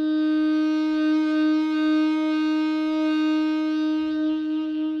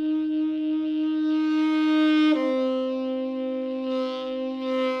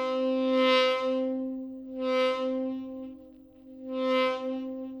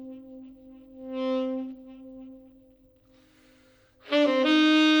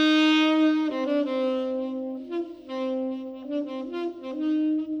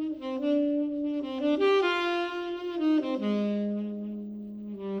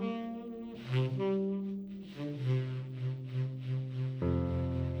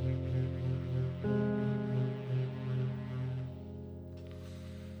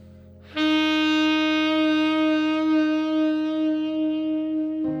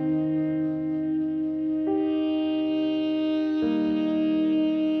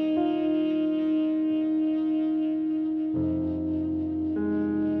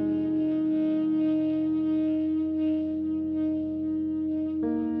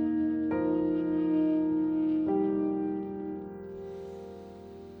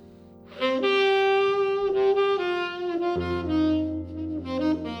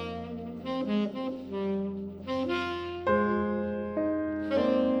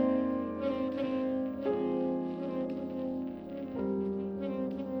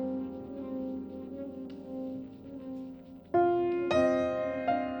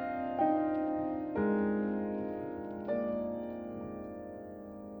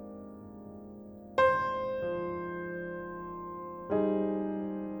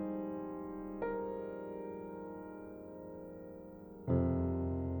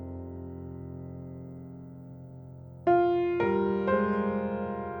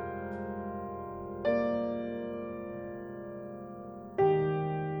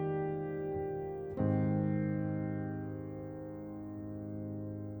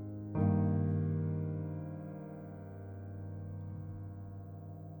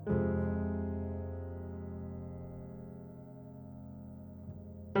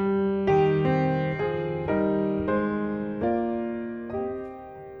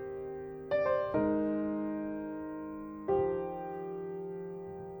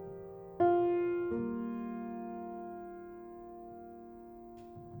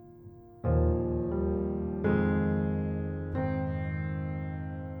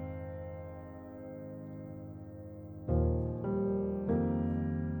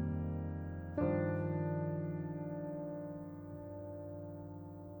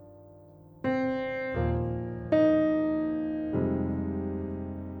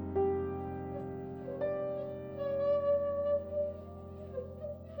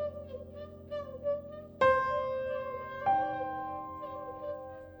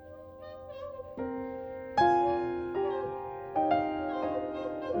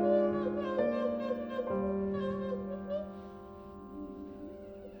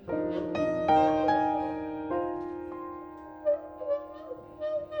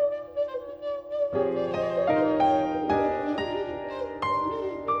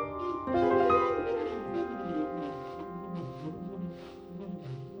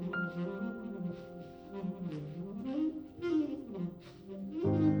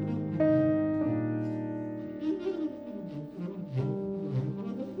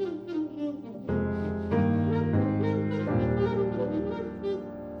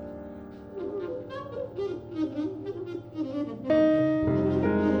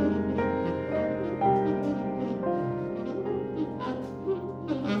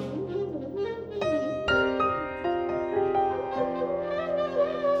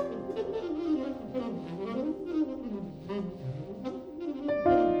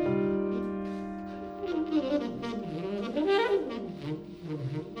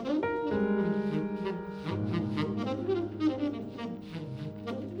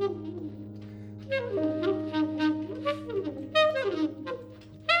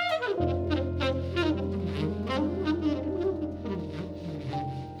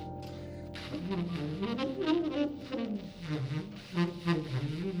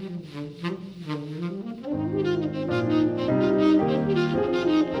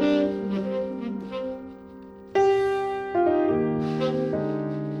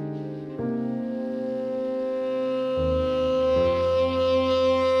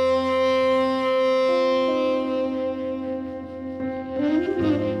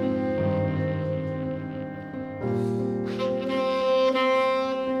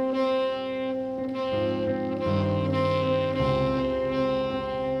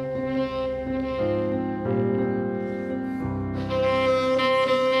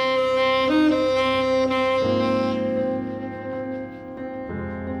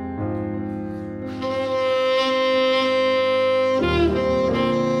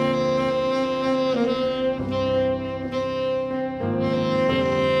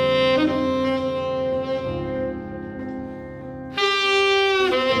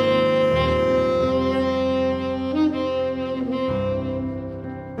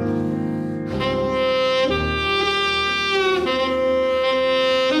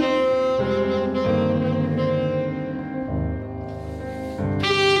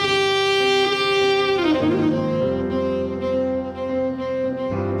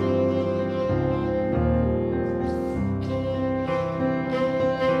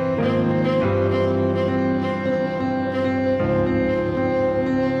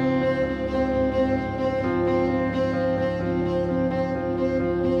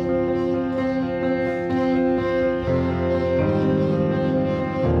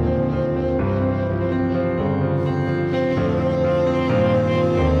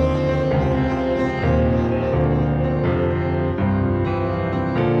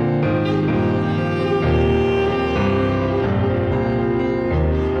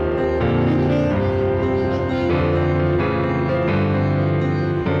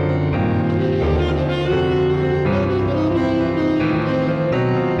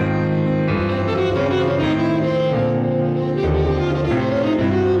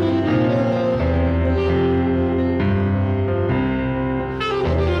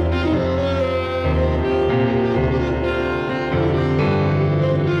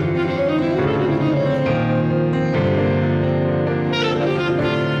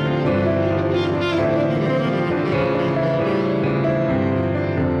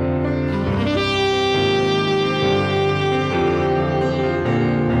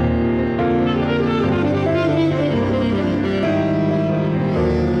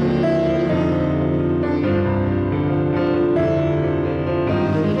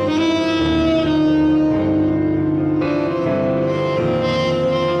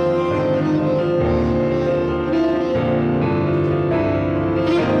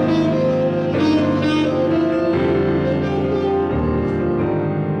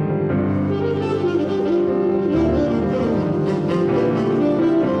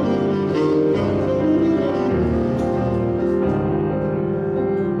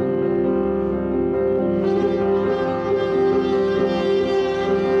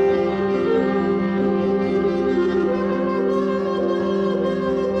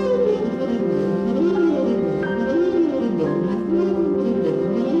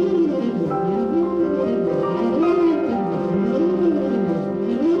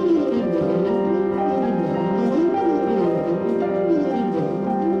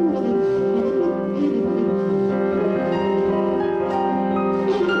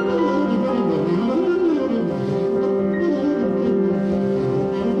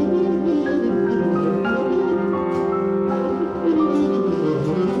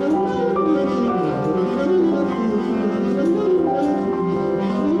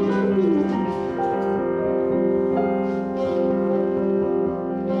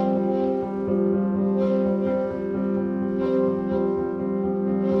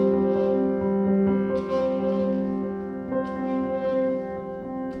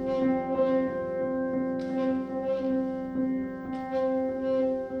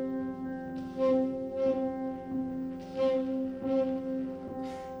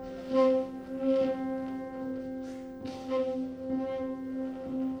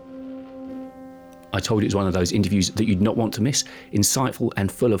 I told you it was one of those interviews that you'd not want to miss. Insightful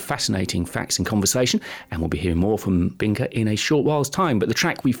and full of fascinating facts and conversation. And we'll be hearing more from Binker in a short while's time. But the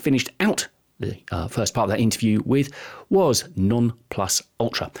track we finished out the first part of that interview with was Non Plus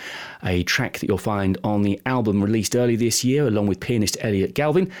Ultra, a track that you'll find on the album released early this year along with pianist Elliot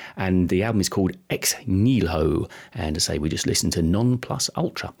Galvin, and the album is called Ex Nihilo, and to say we just listened to Non Plus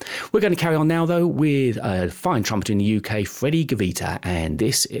Ultra. We're going to carry on now though with a fine trumpeter in the UK, Freddie Gavita, and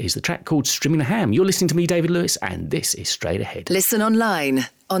this is the track called Strimming the Ham. You're listening to me, David Lewis, and this is Straight Ahead. Listen online,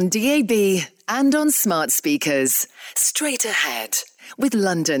 on DAB and on smart speakers. Straight Ahead with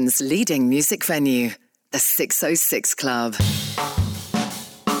London's leading music venue, the 606 Club.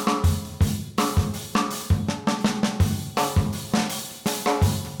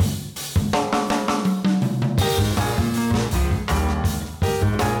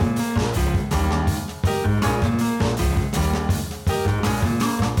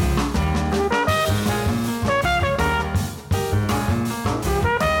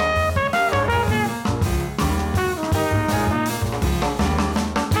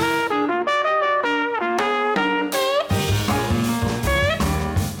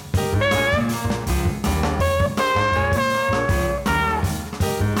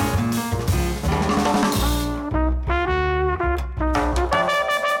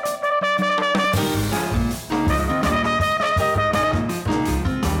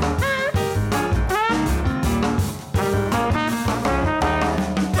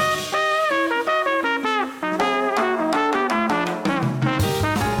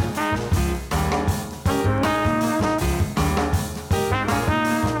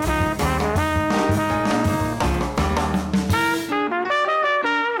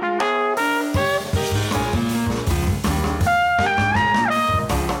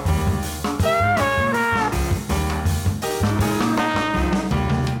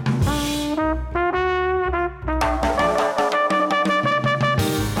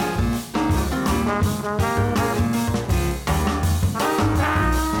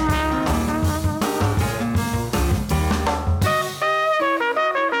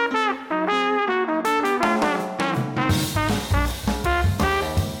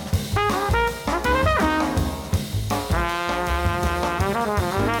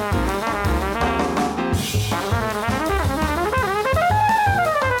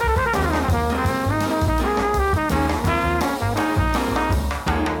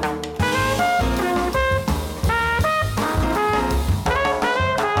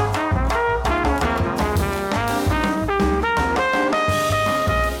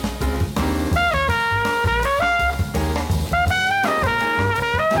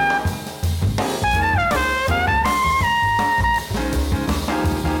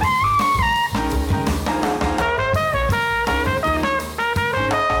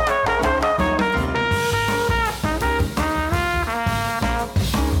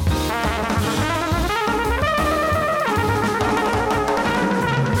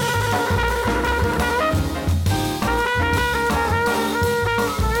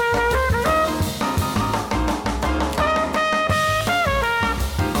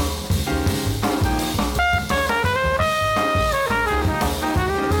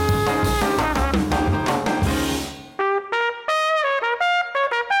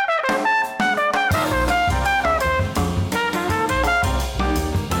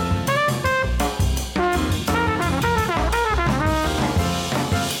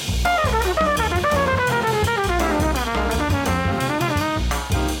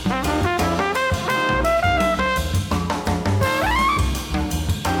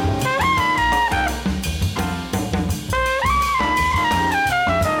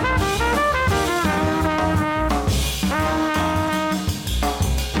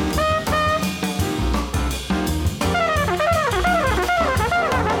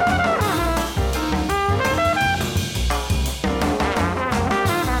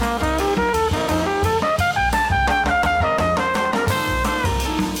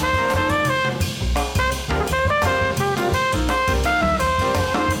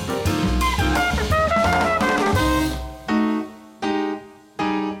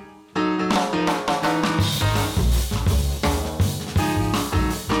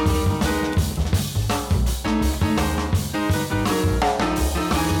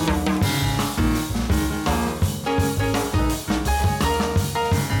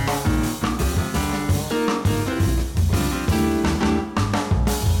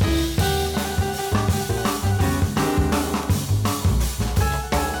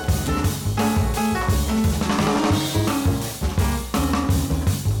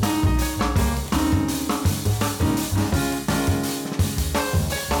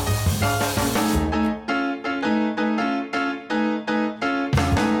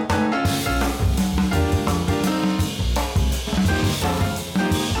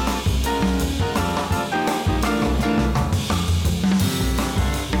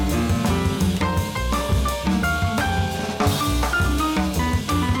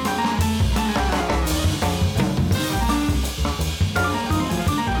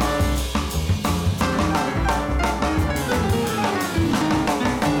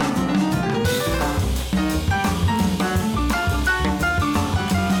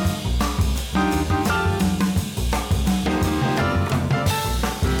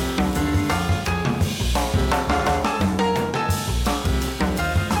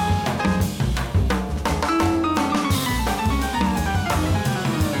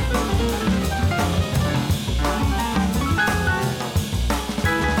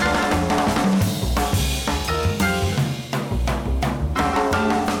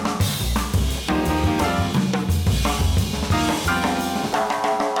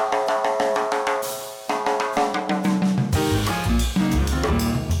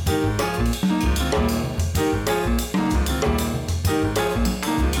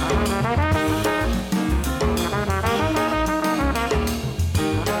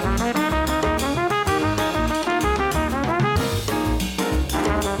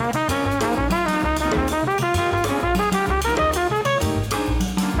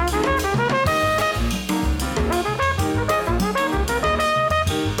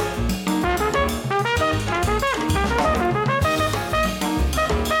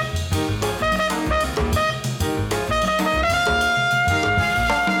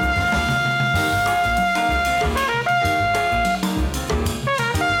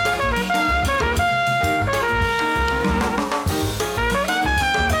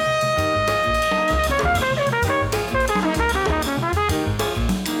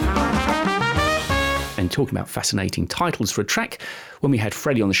 talking about fascinating titles for a track. When we had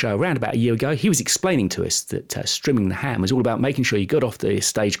Freddie on the show around about a year ago, he was explaining to us that Strimming the Ham was all about making sure you got off the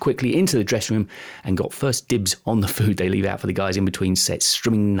stage quickly into the dressing room and got first dibs on the food they leave out for the guys in between sets.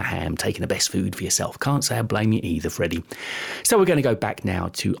 Strimming the ham, taking the best food for yourself. Can't say I blame you either, Freddie. So we're going to go back now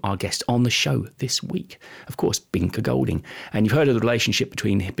to our guest on the show this week. Of course, Binker Golding. And you've heard of the relationship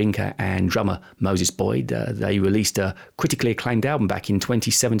between Binker and drummer Moses Boyd. They released a critically acclaimed album back in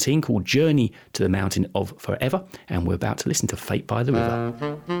 2017 called Journey to the Mountain of Forever. And we're about to listen to Fate by the River.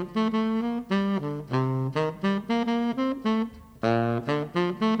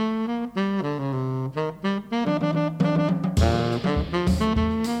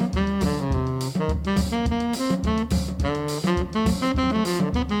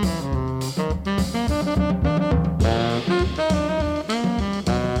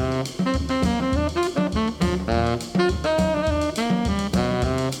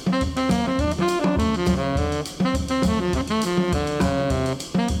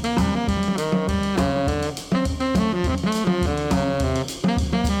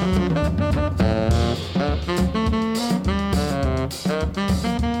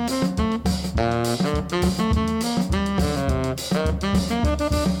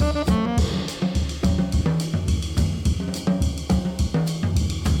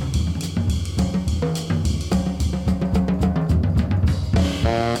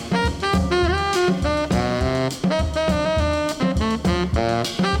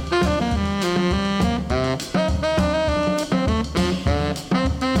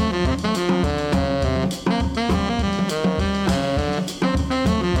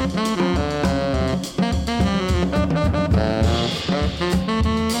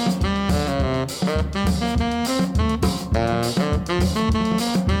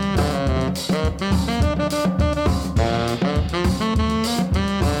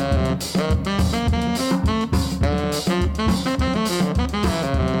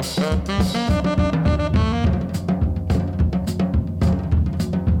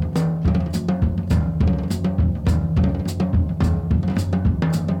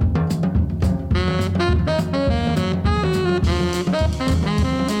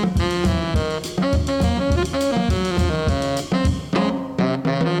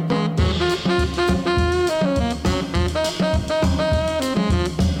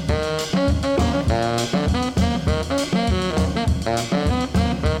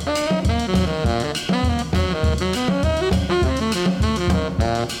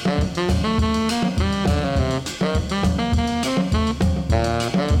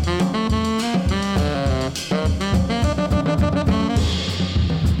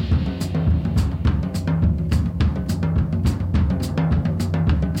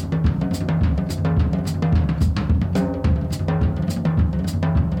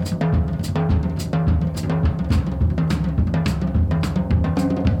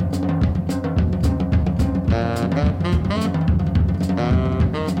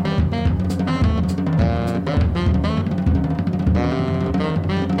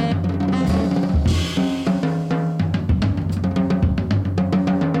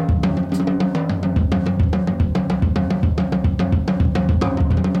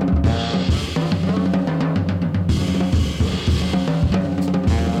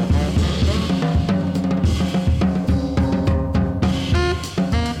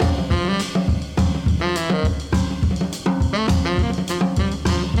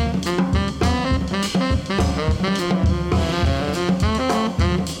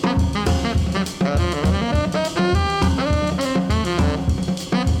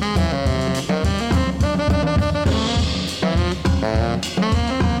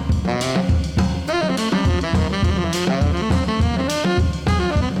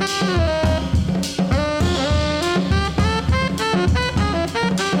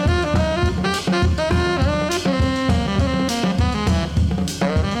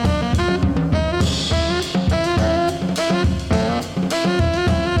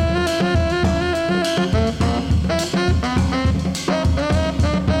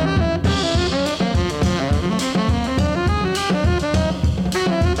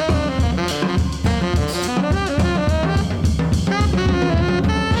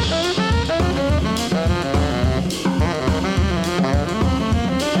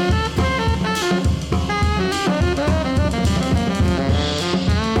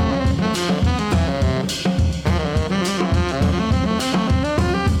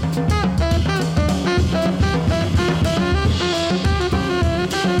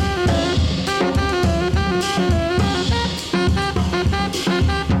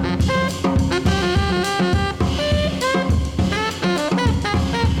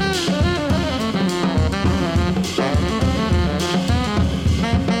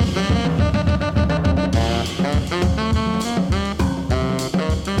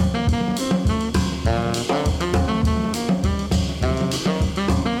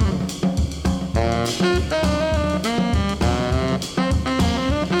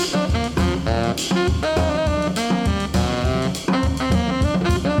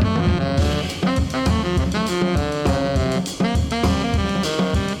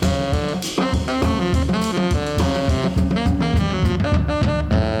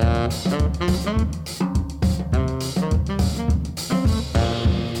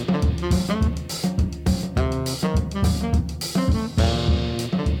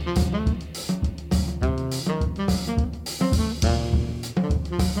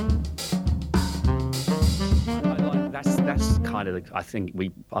 I think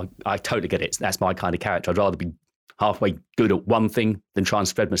I totally get it. That's my kind of character. I'd rather be halfway good at one thing than try and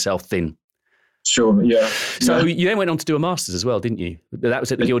spread myself thin. Sure, yeah. So you then went on to do a master's as well, didn't you? That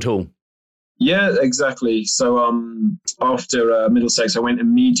was at the Guildhall. Yeah, exactly. So after Middlesex, I went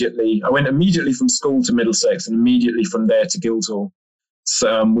immediately from school to Middlesex and immediately from there to Guildhall,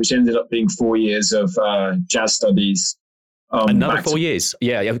 which ended up being 4 years of jazz studies. Another 4 years?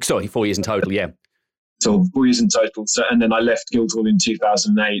 Yeah, sorry, 4 years in total, yeah. So 4 years in total. So, and then I left Guildhall in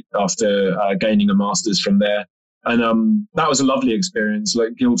 2008 after gaining a master's from there. And that was a lovely experience.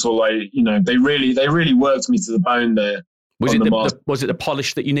 Like Guildhall, they really worked me to the bone there. Was it the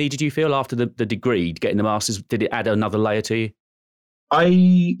polish that you needed, you feel, after the degree, getting the master's? Did it add another layer to you?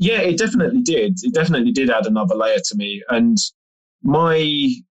 It definitely did. It definitely did add another layer to me. And my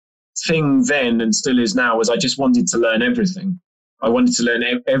thing then and still is now was I just wanted to learn everything. I wanted to learn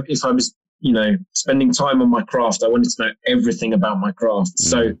if I was, spending time on my craft, I wanted to know everything about my craft. Mm.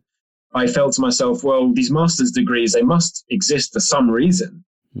 So I felt to myself, well, these master's degrees, they must exist for some reason.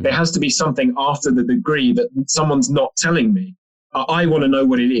 There has to be something after the degree that someone's not telling me. I want to know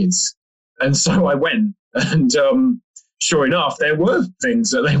what it is. And so I went. And sure enough, there were things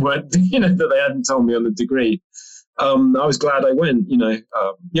that they weren't, that they hadn't told me on the degree. I was glad I went,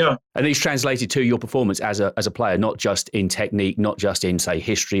 yeah. And it's translated to your performance as a player, not just in technique, not just in, say,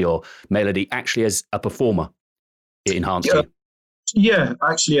 history or melody, actually as a performer. It enhanced you. Yeah,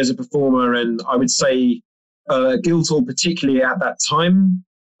 actually as a performer. And I would say Guildhall, particularly at that time,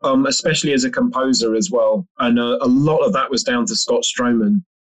 especially as a composer as well. And a lot of that was down to Scott Stroman,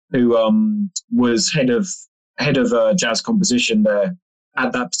 who was head of jazz composition there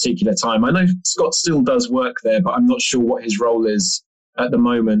at that particular time. I know Scott still does work there, but I'm not sure what his role is at the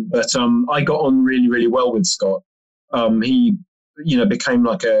moment. But I got on really, really well with Scott. He, became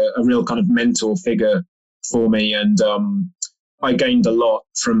like a real kind of mentor figure for me. And I gained a lot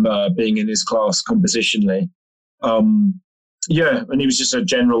from being in his class compositionally. Yeah, and he was just a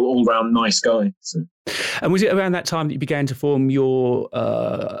general, all-round nice guy. So. And was it around that time that you began to form your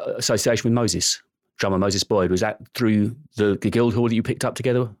association with Moses, drummer Moses Boyd? Was that through the Guildhall that you picked up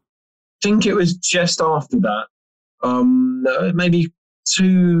together? I think it was just after that, maybe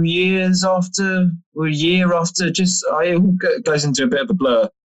 2 years after, or a year after. It goes into a bit of a blur,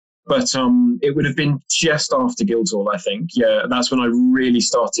 but it would have been just after Guildhall, I think. Yeah, that's when I really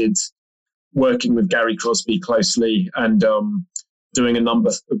started working with Gary Crosby closely and doing a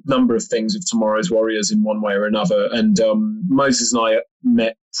number of things with Tomorrow's Warriors in one way or another. And Moses and I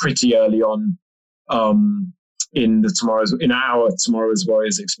met pretty early on in our Tomorrow's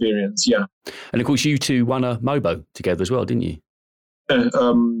Warriors experience. Yeah. And of course, you two won a MOBO together as well, didn't you?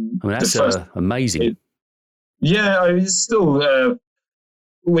 That's amazing. It's still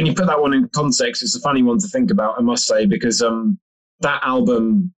when you put that one in context, it's a funny one to think about, I must say, because that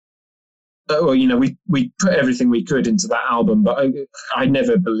album. We put everything we could into that album, but I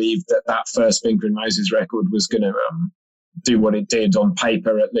never believed that first Finger in Moses record was going to do what it did on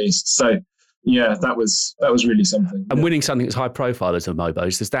paper, at least. So, yeah, that was really something. And winning something that's high profile as a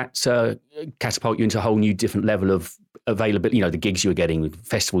MOBOs, does that catapult you into a whole new different level of availability? The gigs you were getting,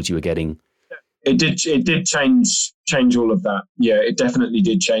 festivals you were getting. It did change all of that. Yeah, it definitely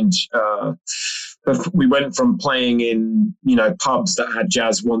did change. We went from playing in, pubs that had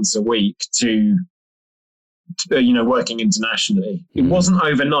jazz once a week to working internationally. It wasn't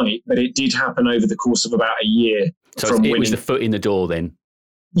overnight, but it did happen over the course of about a year. So it was the foot in the door then?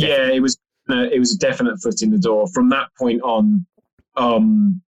 Yeah, it was a definite foot in the door. From that point on,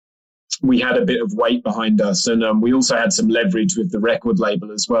 we had a bit of weight behind us, and we also had some leverage with the record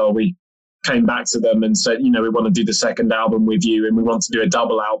label as well. We came back to them and said, we want to do the second album with you and we want to do a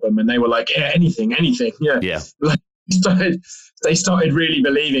double album. And they were like, yeah, anything. Yeah. Like, they started really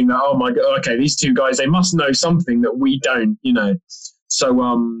believing that, oh my God, okay, these two guys, they must know something that we don't, So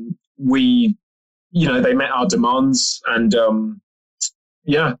they met our demands and I've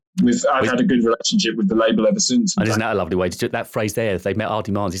had a good relationship with the label ever since. And isn't that a lovely way to do it? That phrase there, they met our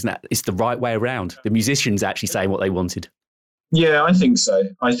demands, isn't that? It's the right way around. The musicians actually saying what they wanted. Yeah, I think so.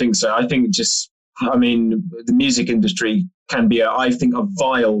 I think the music industry can be, I think, a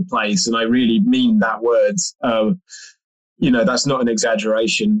vile place. And I really mean that word. That's not an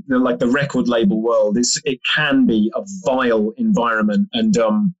exaggeration. Like the record label world, it can be a vile environment. And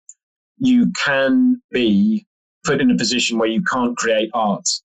you can be put in a position where you can't create art.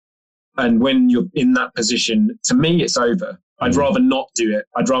 And when you're in that position, to me, it's over. I'd rather not do it.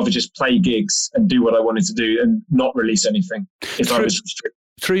 I'd rather just play gigs and do what I wanted to do and not release anything if I was restricted.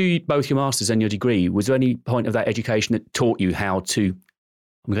 Through both your masters and your degree, was there any point of that education that taught you how to,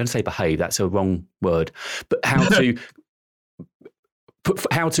 I'm going to say behave, that's a wrong word, but how to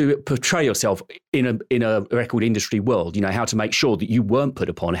how to portray yourself in a record industry world, how to make sure that you weren't put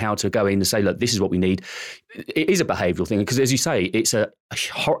upon, how to go in and say, look, this is what we need. It is a behavioural thing because, as you say, it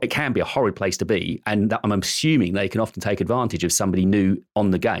can be a horrid place to be, and I'm assuming they can often take advantage of somebody new on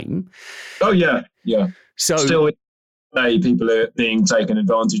the game. Oh yeah. So still, people are being taken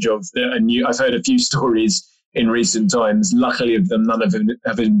advantage of, and I've heard a few stories in recent times. Luckily, of them, none of them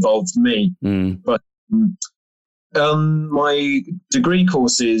have involved me. But my degree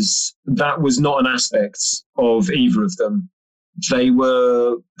courses, that was not an aspect of either of them. They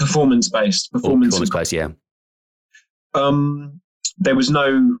were performance-based. Performance-based, yeah. There was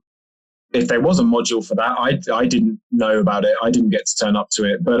no, if there was a module for that, I didn't know about it. I didn't get to turn up to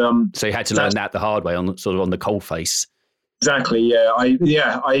it. But so you had to learn that the hard way, on the cold face. Exactly. Yeah. I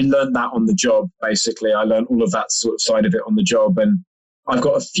learned that on the job. Basically, I learned all of that sort of side of it on the job, and I've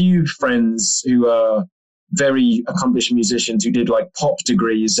got a few friends who are very accomplished musicians who did like pop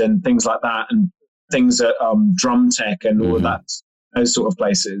degrees and things like that, and things at Drum Tech and all of that, those sort of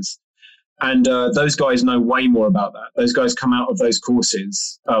places. And those guys know way more about that. Those guys come out of those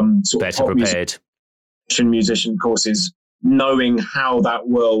courses, better prepared. Musician courses, knowing how that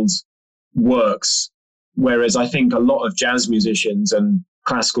world works. Whereas I think a lot of jazz musicians and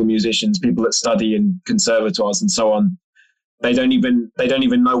classical musicians, people that study in conservatoires and so on, they don't even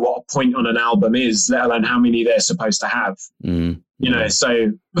know what a point on an album is, let alone how many they're supposed to have.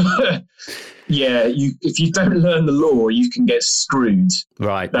 So yeah, if you don't learn the law, you can get screwed.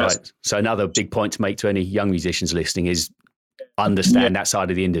 Right. So another big point to make to any young musicians listening is understand that side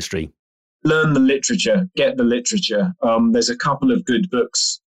of the industry. Learn the literature, get the literature. There's a couple of good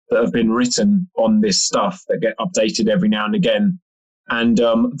books that have been written on this stuff that get updated every now and again. And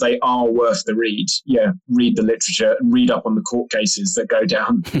they are worth the read. Yeah, read the literature and read up on the court cases that go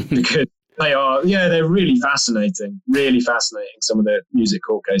down because they're really fascinating, some of the music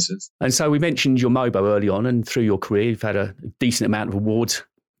court cases. And so we mentioned your Mobo early on, and through your career, you've had a decent amount of awards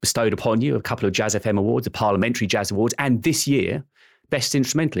bestowed upon you, a couple of Jazz FM awards, the Parliamentary Jazz Awards, and this year, Best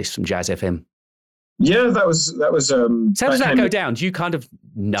Instrumentalist from Jazz FM. Yeah, that was. So how does that go down? Do you kind of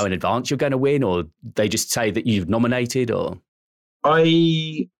know in advance you're going to win, or they just say that you've nominated, or?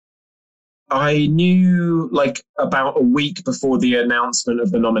 I knew like about a week before the announcement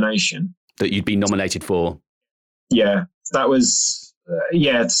of the nomination that you'd been nominated for. Yeah, that was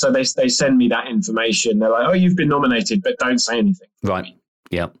So they send me that information. They're like, "Oh, you've been nominated, but don't say anything." Right.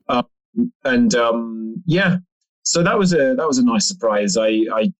 Yeah. So that was a nice surprise. I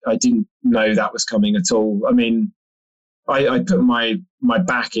didn't know that was coming at all. I mean, I put my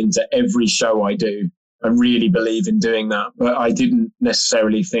back into every show I do. I really believe in doing that, but I didn't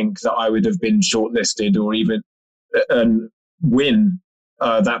necessarily think that I would have been shortlisted or even win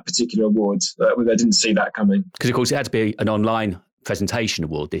that particular award. I didn't see that coming. Because, of course, it had to be an online presentation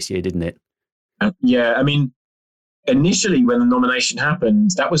award this year, didn't it? Yeah, I mean, initially when the nomination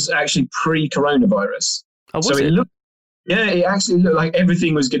happened, that was actually pre-coronavirus. Oh, was it? It actually looked like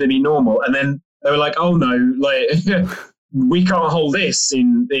everything was going to be normal. And then they were like, oh no, like we can't hold this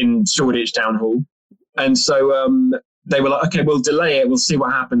in Shoreditch Town Hall. And so they were like, okay, we'll delay it. We'll see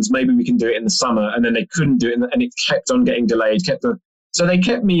what happens. Maybe we can do it in the summer. And then they couldn't do it. And it kept on getting delayed. So they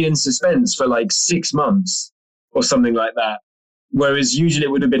kept me in suspense for like 6 months or something like that. Whereas usually it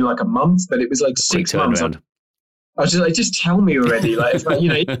would have been like a month, but it was like 6 months. I was just like, just tell me already. Like,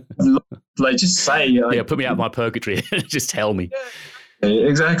 just say. Like, put me out of my purgatory. Just tell me. Yeah,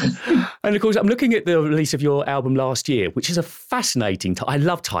 exactly. And of course, I'm looking at the release of your album last year, which is a fascinating. I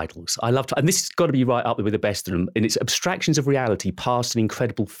love titles. And this has got to be right up with the best of them. And it's Abstractions of Reality, Past and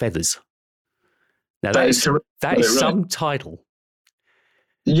Incredible Feathers. That is some title.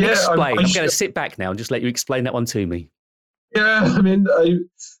 Yeah, explain. I'm going to sit back now and just let you explain that one to me. Yeah, I mean,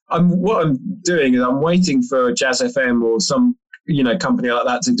 what I'm doing is I'm waiting for Jazz FM or some company like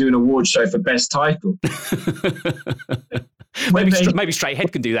that to do an award show for best title. Maybe Straight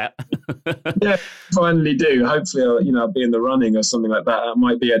Ahead can do that. Yeah, finally do. Hopefully, I'll be in the running or something like that. That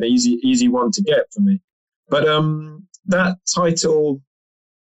might be an easy one to get for me. But that title,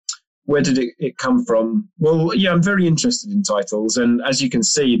 where did it come from? Well, yeah, I'm very interested in titles, and as you can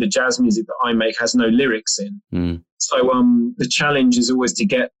see, the jazz music that I make has no lyrics in. So the challenge is always to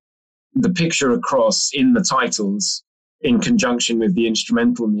get the picture across in the titles in conjunction with the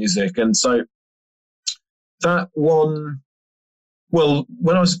instrumental music. And so that one, well,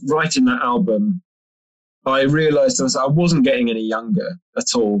 when I was writing that album, I realized I wasn't getting any younger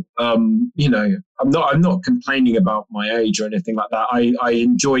at all. I'm not complaining about my age or anything like that. I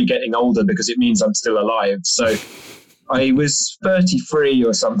enjoy getting older because it means I'm still alive. So I was 33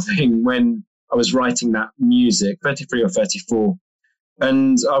 or something when I was writing that music, 33 or 34.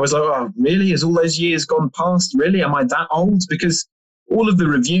 And I was like, oh, really? Has all those years gone past? Really? Am I that old? Because all of the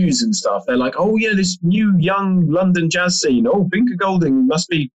reviews and stuff, they're like, oh, yeah, this new young London jazz scene. Oh, Binker Golding must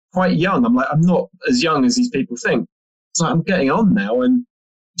be quite young. I'm like, I'm not as young as these people think. So I'm getting on now, and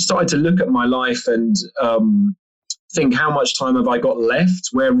started to look at my life and think, how much time have I got left?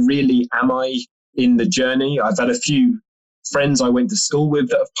 Where really am I in the journey? I've had a few friends I went to school with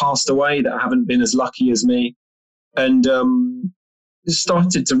that have passed away that haven't been as lucky as me. And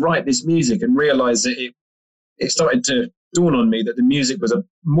started to write this music and realize that it started to dawn on me that the music was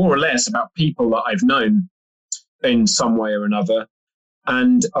more or less about people that I've known in some way or another.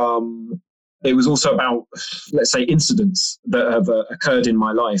 And it was also about, let's say, incidents that have occurred in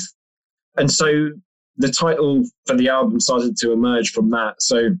my life. And so the title for the album started to emerge from that.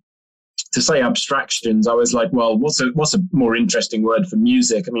 So to say abstractions, I was like, well, what's a more interesting word for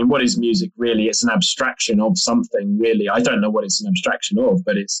music? I mean, what is music really? It's an abstraction of something, really. I don't know what it's an abstraction of,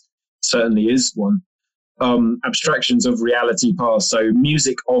 but it certainly is one. Abstractions of reality past. So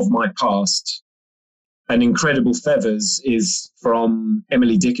music of my past. And Incredible Feathers is from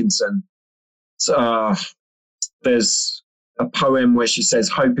Emily Dickinson. So, there's a poem where she says,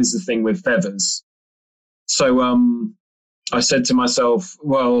 hope is the thing with feathers. So I said to myself,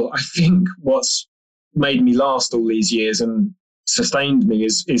 well, I think what's made me last all these years and sustained me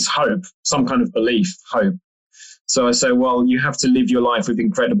is hope, some kind of belief, hope. So I say, well, you have to live your life with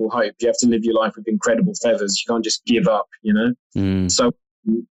incredible hope. You have to live your life with incredible feathers. You can't just give up, you know? So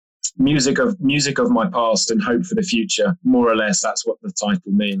music of my past and hope for the future, more or less, that's what the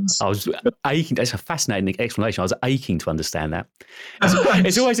title means. I was aching. That's a fascinating explanation. I was aching to understand that.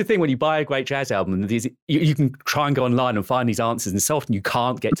 It's always a thing when you buy a great jazz album, and you can try and go online and find these answers, and so often you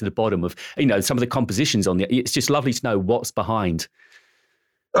can't get to the bottom of, some of the compositions on the. It's just lovely to know what's behind.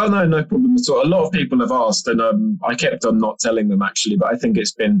 Oh, no problem at all. A lot of people have asked, and I kept on not telling them, actually, but I think it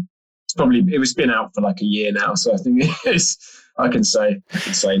was been out for like a year now, so I think I can say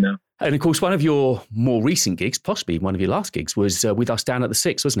now. And of course, one of your more recent gigs, possibly one of your last gigs, was with us down at the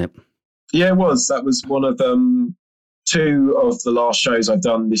Six, wasn't it? Yeah, it was. That was one of two of the last shows I've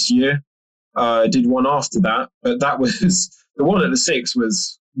done this year. I did one after that, but that was the one at the Six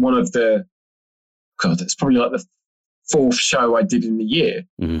was one of the. God, that's probably like the fourth show I did in the year.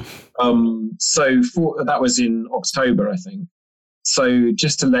 That was in October, I think. So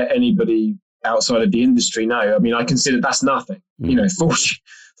just to let anybody outside of the industry know, I mean, I consider that's nothing.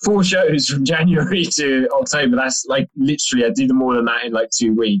 Four shows from January to October. That's like literally, I do more than that in like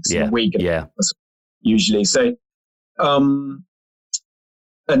 2 weeks, a week. Yeah, usually. So, and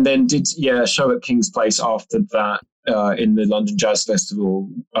then did a show at King's Place after that in the London Jazz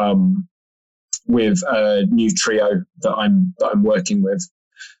Festival with a new trio that I'm working with.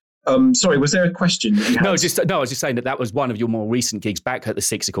 Sorry, was there a question? No, I was just saying that was one of your more recent gigs back at the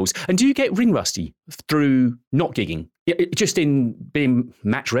Six, of course. And do you get ring rusty through not gigging, just in being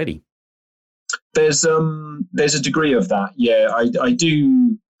match ready? There's a degree of that. Yeah, I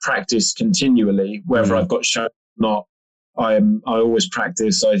do practice continually, whether I've got shows or not. I always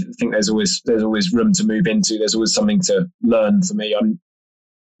practice. I think there's always room to move into. There's always something to learn for me. I've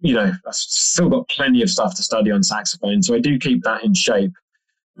still got plenty of stuff to study on saxophone, so I do keep that in shape.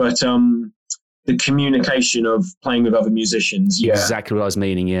 But the communication of playing with other musicians, exactly what I was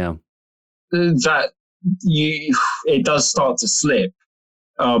meaning. Yeah, it does start to slip.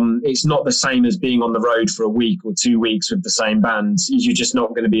 It's not the same as being on the road for a week or 2 weeks with the same band. You're just not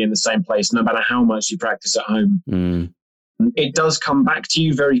going to be in the same place, no matter how much you practice at home. It does come back to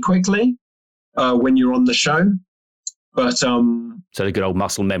you very quickly when you're on the show, but so the good old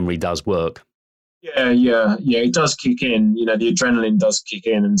muscle memory does work. Yeah, it does kick in. The adrenaline does kick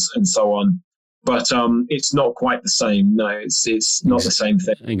in and so on. But it's not quite the same. No, it's not the same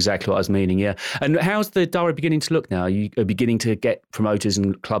thing. Exactly what I was meaning, yeah. And how's the diary beginning to look now? Are you beginning to get promoters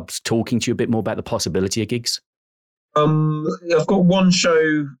and clubs talking to you a bit more about the possibility of gigs? I've got one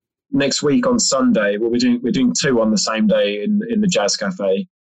show next week on Sunday. Well, we're doing two on the same day in the Jazz Cafe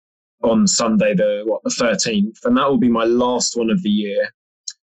on Sunday, the 13th. And that will be my last one of the year.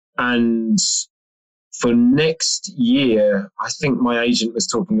 And for next year, I think my agent was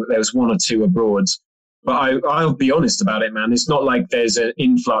talking that there was one or two abroad. But I'll be honest about it, man. It's not like there's an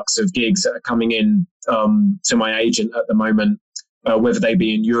influx of gigs that are coming in to my agent at the moment, whether they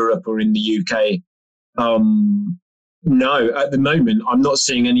be in Europe or in the UK. No, at the moment, I'm not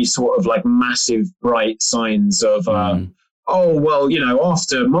seeing any sort of like massive bright signs of, after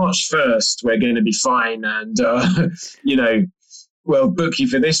March 1st, we're going to be fine. And, we'll book you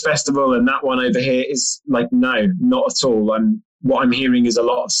for this festival and that one over here. Is like, no, not at all. What I'm hearing is a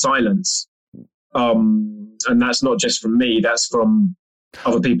lot of silence. And that's not just from me, that's from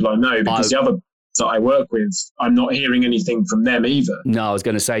other people I know, because the other that I work with, I'm not hearing anything from them either. No, I was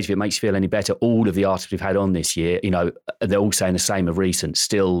going to say, if it makes you feel any better, all of the artists we've had on this year, they're all saying the same of recent.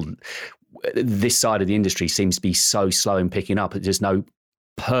 Still, this side of the industry seems to be so slow in picking up. There's no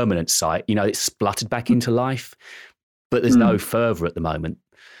permanent site. It's spluttered back into life, but there's no further at the moment.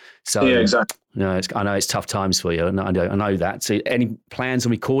 So yeah, exactly. I know it's tough times for you. I know that. So, any plans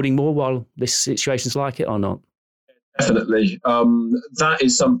on recording more while this situation's like it or not? Definitely. That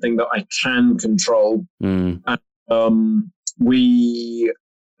is something that I can control. And, we,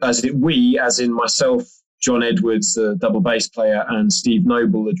 as in myself, John Edwards, the double bass player, and Steve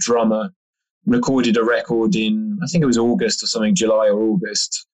Noble, the drummer, recorded a record in, I think it was August or something, July or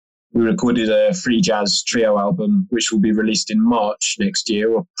August. We recorded a free jazz trio album, which will be released in March next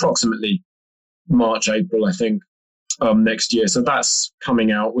year, or approximately March, April, I think, next year. So that's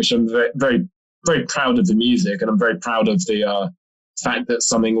coming out, which I'm very, very, very proud of the music, and I'm very proud of the fact that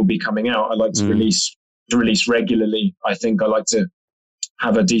something will be coming out. I like to release regularly. I think I like to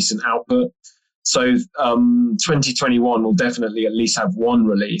have a decent output. So 2021 will definitely at least have one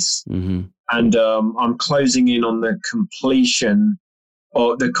release. And I'm closing in on the completion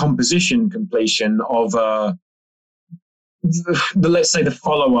or the composition completion of let's say the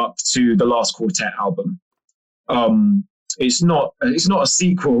follow-up to the Last Quartet album. It's not a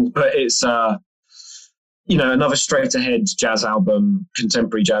sequel, but it's another straight ahead jazz album,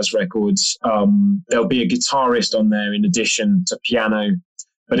 contemporary jazz records. There'll be a guitarist on there in addition to piano,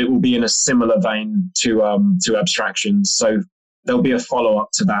 but it will be in a similar vein to Abstractions. So there'll be a follow-up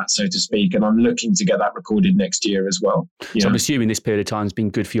to that, so to speak, and I'm looking to get that recorded next year as well. So I'm assuming this period of time has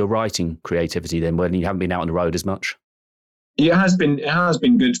been good for your writing creativity then, when you haven't been out on the road as much? It has been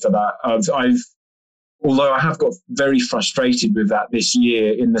good for that. Although I have got very frustrated with that this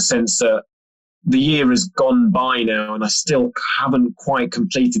year, in the sense that the year has gone by now and I still haven't quite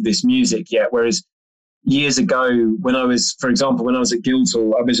completed this music yet. Whereas years ago, when I was at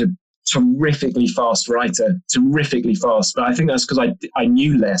Guildhall, I was a terrifically fast writer, but I think that's because I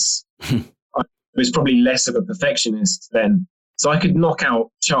knew less. I was probably less of a perfectionist then. So I could knock out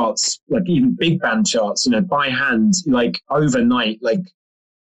charts, like even big band charts, by hand, like overnight, like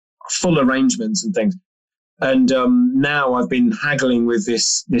full arrangements and things. And now I've been haggling with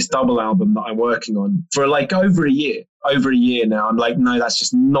this double album that I'm working on for like over a year now. I'm like, no, that's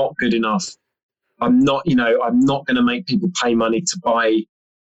just not good enough. I'm not going to make people pay money to buy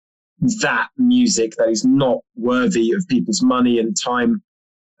that music that is not worthy of people's money and time.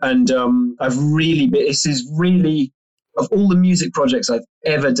 And this is really, of all the music projects I've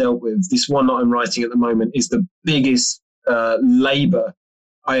ever dealt with, this one that I'm writing at the moment is the biggest labor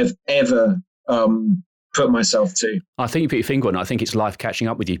I have ever put myself to. I think you put your finger on it. I think it's life catching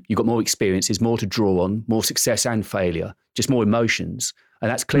up with you. You've got more experiences, more to draw on, more success and failure, just more emotions. And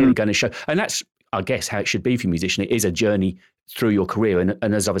that's clearly going to show. And that's, I guess, how it should be for a musician. It is a journey through your career.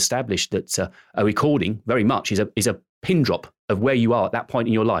 And as I've established, that a recording very much is a pin drop of where you are at that point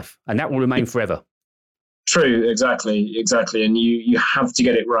in your life. And that will remain forever. True, exactly. And you have to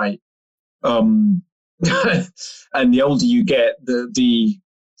get it right. And the older you get, the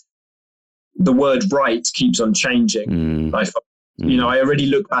word right keeps on changing. I already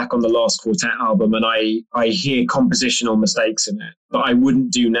look back on the Last Quartet album and I hear compositional mistakes in it that I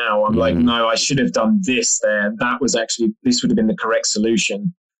wouldn't do now. I'm like, no, I should have done this there. This would have been the correct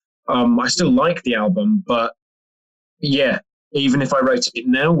solution. I still like the album, but yeah, even if I wrote it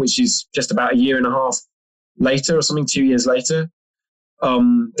now, which is just about a year and a half later or something, 2 years later,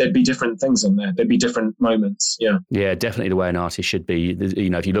 there'd be different things on there. There'd be different moments. Yeah, definitely the way an artist should be.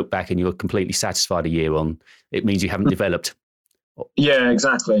 If you look back and you're completely satisfied a year on, it means you haven't developed. Yeah,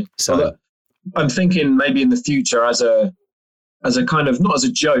 exactly. So I'm thinking maybe in the future, as a kind of, not as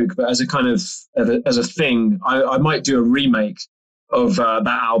a joke, but as a kind of as a thing, I might do a remake of that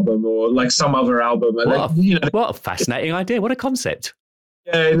album, or like some other album. What a fascinating idea! What a concept.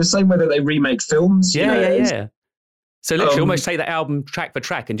 Yeah, in the same way that they remake films. Yeah. So literally almost take that album track for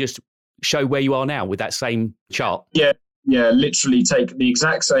track and just show where you are now with that same chart. Yeah, literally take the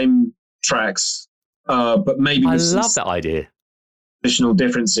exact same tracks, but maybe I love that idea. Additional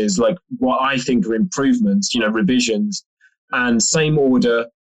differences, like what I think are improvements, revisions, and same order,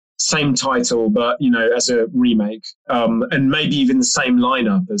 same title, but as a remake, and maybe even the same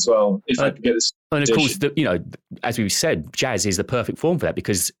lineup as well, if I could get this. And of course, as we said, jazz is the perfect form for that,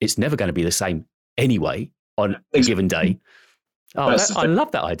 because it's never going to be the same anyway on a given day. I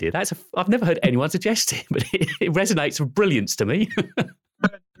love that idea. I've never heard anyone suggest it, but it resonates with brilliance to me.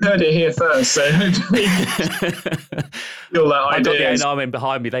 Heard it here first, so hopefully you'll that idea. I've got the A&R men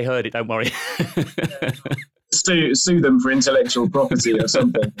behind me. They heard it. Don't worry. sue them for intellectual property or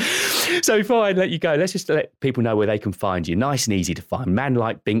something. So before I let you go, let's just let people know where they can find you. Nice and easy to find. Man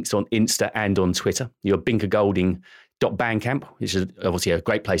Like Binks on Insta and on Twitter. You're binkergolding.bandcamp, which is obviously a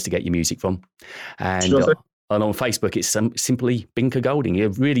great place to get your music from. And, Sure. And on Facebook, it's simply Binker Golding. You're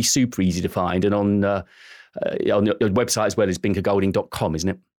really super easy to find. And on your website as well is binkergolding.com, isn't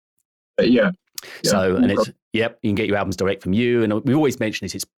it? Yeah. So, and it's, yep, you can get your albums direct from you. And we always mention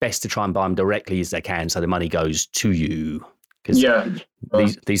this, it's best to try and buy them directly as they can so the money goes to you. Because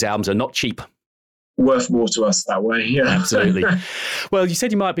these albums are not cheap. Worth more to us that way, yeah. Absolutely. Well, you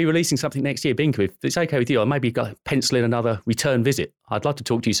said you might be releasing something next year, Binker. If it's okay with you, I'll maybe pencil in another return visit. I'd love to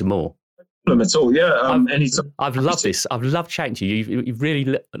talk to you some more. No problem at all, yeah. Anytime. I've loved this. I've loved chatting to you. You've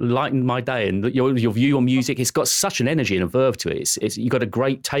really lightened my day, and your view on music, it's got such an energy and a verve to it. You've got a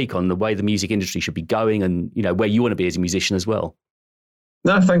great take on the way the music industry should be going and, where you want to be as a musician as well.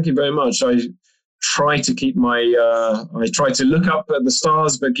 No, thank you very much. I try to keep I try to look up at the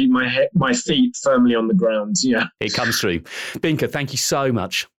stars, but keep my feet firmly on the ground. Yeah. It comes through. Binker, thank you so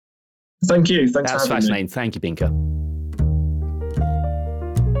much. Thank you. Thanks for having me. That's fascinating. Thank you, Binker.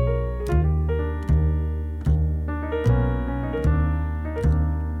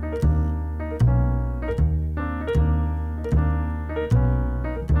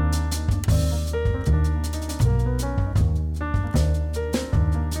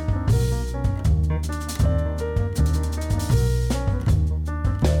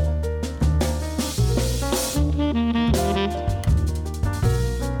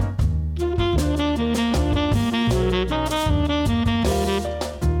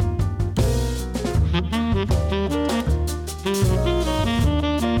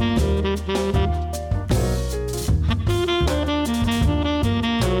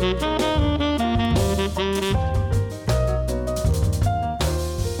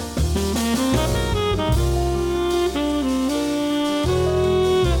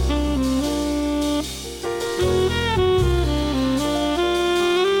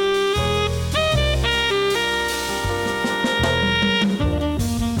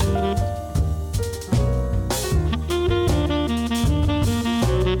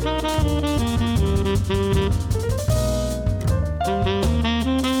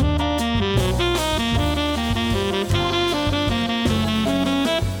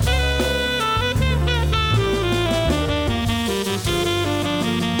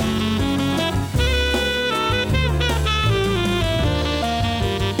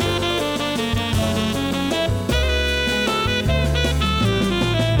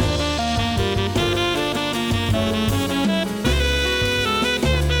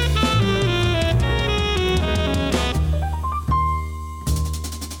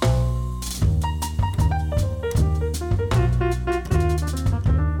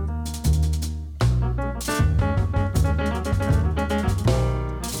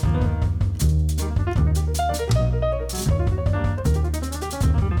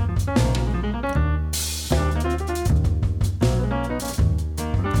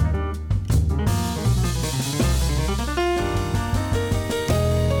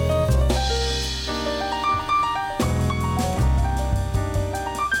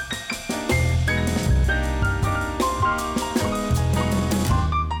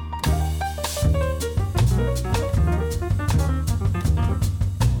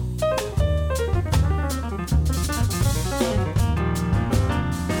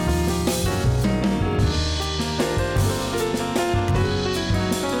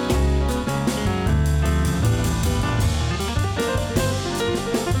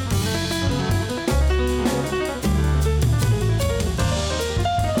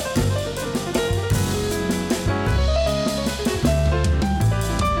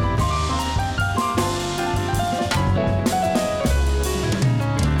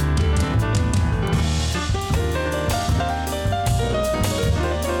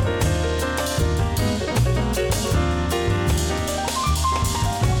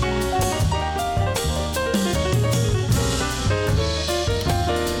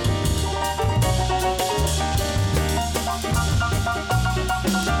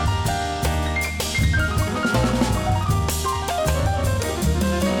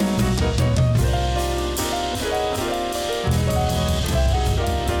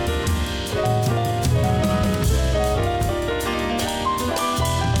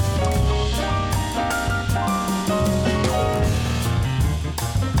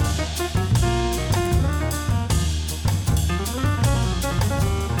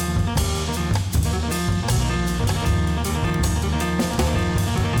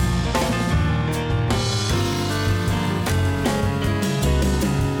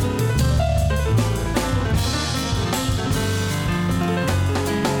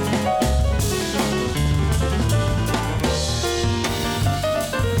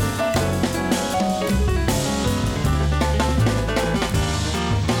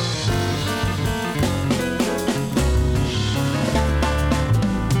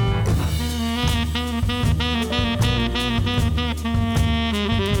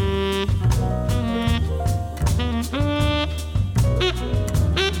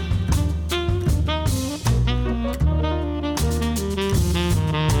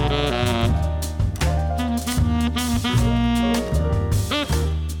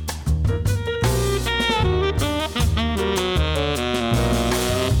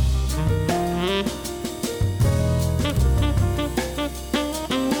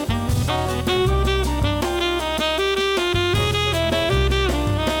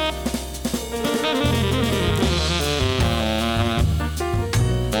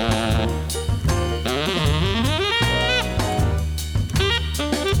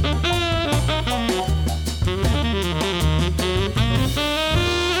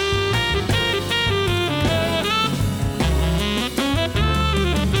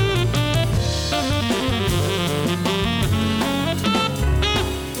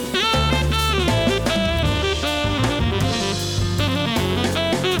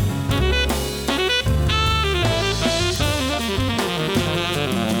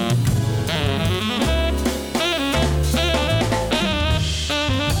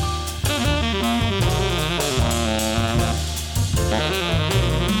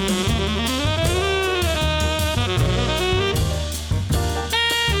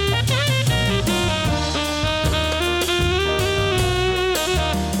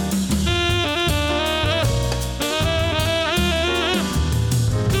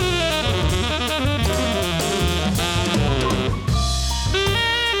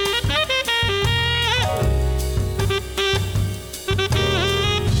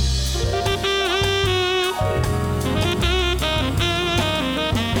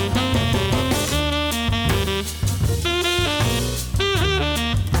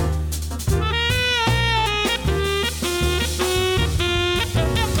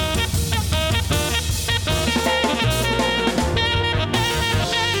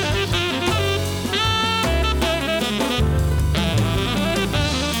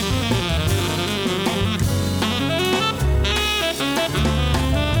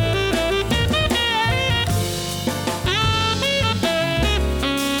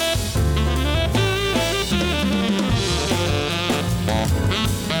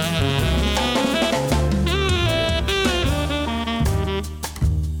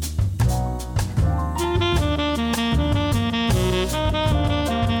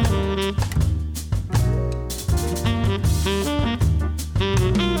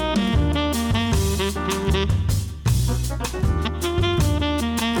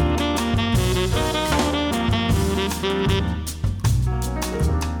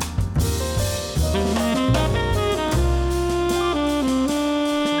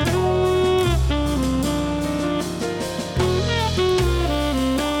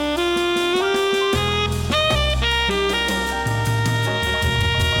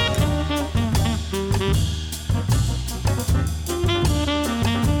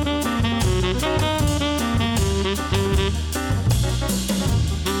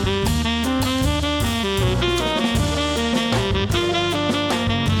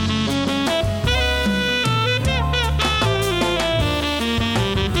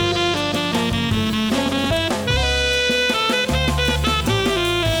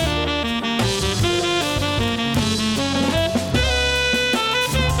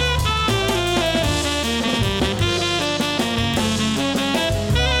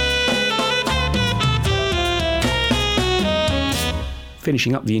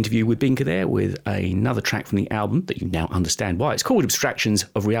 finishing up the interview with Binka there with another track from the album that you now understand why. It's called Abstractions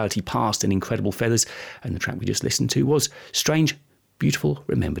of Reality Past and Incredible Feathers, and the track we just listened to was Strange, Beautiful,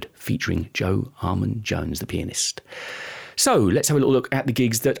 Remembered, featuring Joe Armon-Jones, the pianist. So let's have a little look at the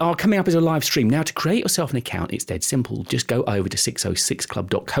gigs that are coming up as a live stream. Now, to create yourself an account, it's dead simple. Just go over to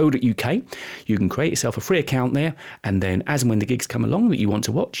 606club.co.uk. You can create yourself a free account there, and then as and when the gigs come along that you want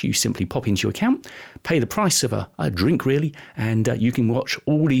to watch, you simply pop into your account, pay the price of a drink, really, and you can watch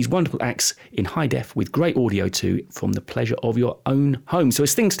all these wonderful acts in high def with great audio too from the pleasure of your own home. So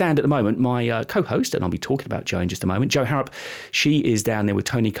as things stand at the moment, my co-host, and I'll be talking about Jo in just a moment, Jo Harrop, she is down there with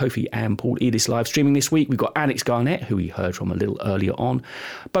Tony Kofi and Paul Edis live streaming this week. We've got Alex Garnett, who we heard from a little earlier on.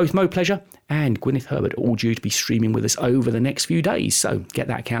 Both Mo Pleasure and Gwyneth Herbert all due to be streaming with us over the next few days. So get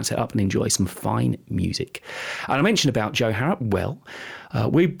that account set up and enjoy some fine music. And I mentioned about Jo Harrop. Well,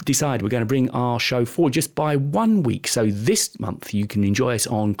 we've decided we're going to bring our show forward just by 1 week. So this month you can enjoy us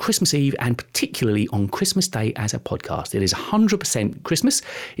on Christmas Eve and particularly on Christmas Day as a podcast. It is 100% Christmas,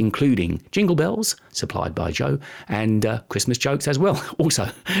 including Jingle Bells, supplied by Jo, and Christmas jokes as well, also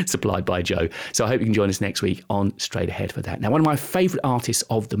supplied by Jo. So I hope you can join us next week on Straight Ahead for that. Now, one of my favourite artists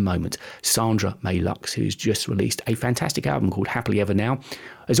of the moment, Sandra May Lux, who's just released a fantastic album called Happily Ever Now,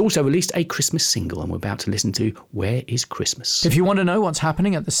 has also released a Christmas single, and we're about to listen to Where is Christmas? If you want to know what's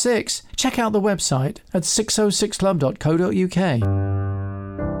happening at the 6, check out the website at 606club.co.uk.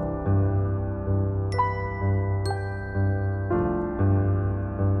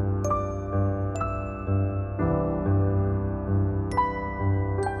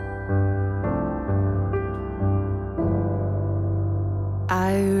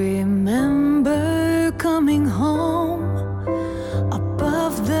 I remember coming home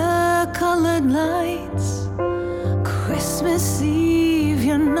above the colored lights. Christmas Eve,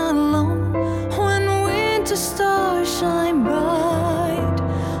 you're not alone. When winter stars shine bright,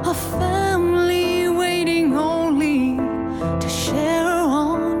 a family waiting only to share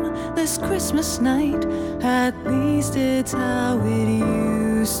on this Christmas night. At least it's how it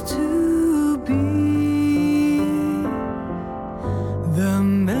used to be. The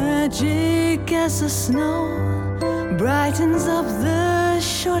magic as the snow brightens up the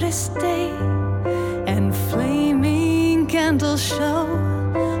shortest day, and flaming candles show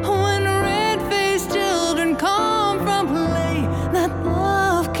when red-faced children come from play that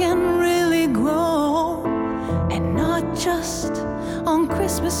love can really grow, and not just on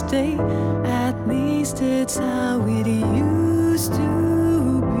Christmas Day. At least it's how it used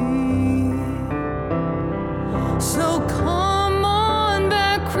to be. So come on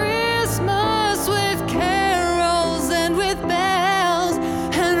back Christmas with carols and with bells,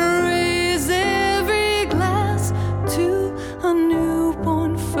 and raise every glass to a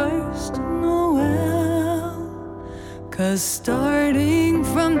newborn first Noel. 'Cause starting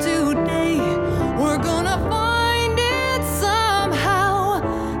from today, we're gonna find it somehow.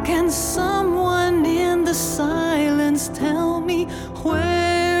 Can someone in the silence tell me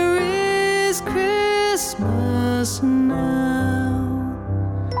where is Christmas now?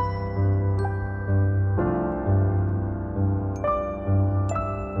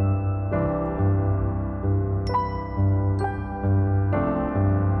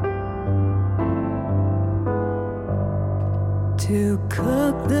 To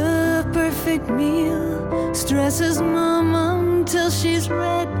cook the perfect meal stresses Mom until she's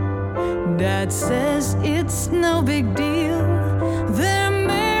red. Dad says it's no big deal, their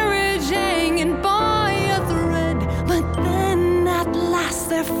marriage hanging by a thread. But then at last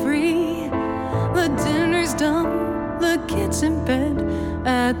they're free, the dinner's done, the kids in bed.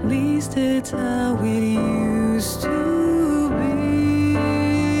 At least it's how it used to be.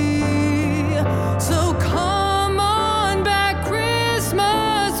 So come on back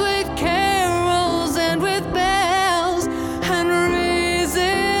Christmas with carols and with bells, and raise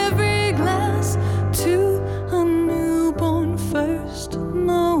every glass to a newborn first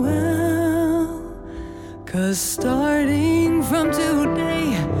Noel. 'Cause starting from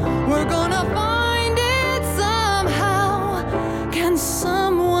today, we're gonna find it somehow. Can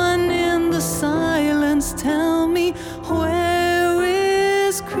someone in the silence tell me where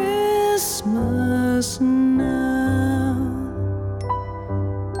is Christmas now?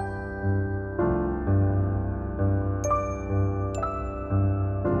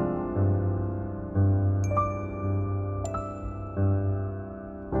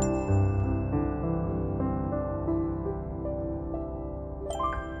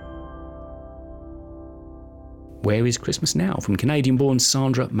 Where is Christmas Now? From Canadian-born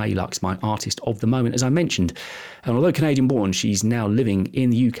Sandra Maylux, my artist of the moment, as I mentioned. And although Canadian-born, she's now living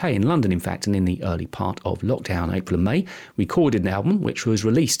in the UK, in London, in fact, and in the early part of lockdown, April and May, recorded an album which was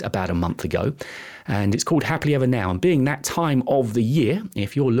released about a month ago. And it's called Happily Ever Now. And being that time of the year,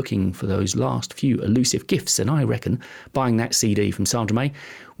 if you're looking for those last few elusive gifts, then I reckon buying that CD from Sandra May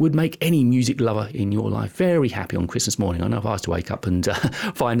would make any music lover in your life very happy on Christmas morning. I know if I was to wake up and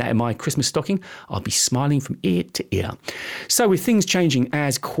find that in my Christmas stocking, I'd be smiling from ear to ear. So with things changing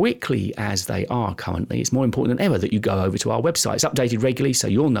as quickly as they are currently, it's more important than ever that you go over to our website. It's updated regularly, so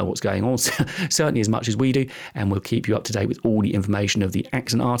you'll know what's going on, certainly as much as we do, and we'll keep you up to date with all the information of the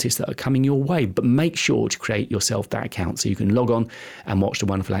acts and artists that are coming your way. But make sure to create yourself that account so you can log on and watch the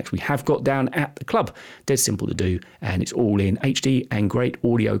wonderful acts we have got down at the club. Dead simple to do, and it's all in HD and great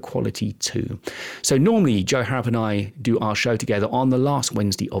audio quality too. So normally Joe Harrop and I do our show together on the last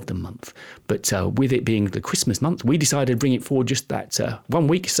Wednesday of the month, but with it being the Christmas month, we decided to bring it forward just that 1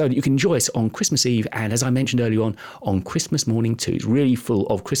 week so that you can enjoy us on Christmas Eve, and as I mentioned earlier on Christmas morning too. It's really full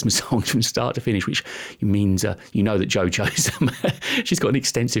of Christmas songs from start to finish, which means you know that Joe chose them. She's got an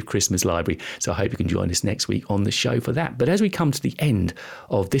extensive Christmas library, so I hope you can join us next week on the show for that. But as we come to the end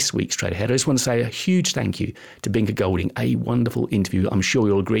of this week's Straight Ahead, I just want to say a huge thank you to Binker Golding. A wonderful interview, I'm sure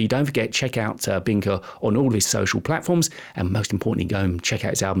you'll agree. Don't forget, check out Binker on all his social platforms, and most importantly, go and check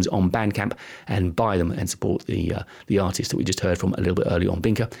out his albums on Bandcamp and buy them and support the artist that we just heard from a little bit earlier on.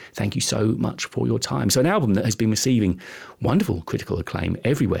 Binker, thank you so much for your time. So an album that has been receiving wonderful critical acclaim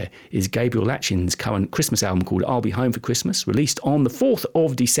everywhere is Gabriel Latchin's current Christmas album called I'll Be Home for Christmas, released on the 4th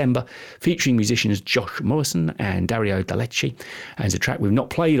of December, featuring musicians Josh Morrison and Dario Dallecci. And it's a track we've not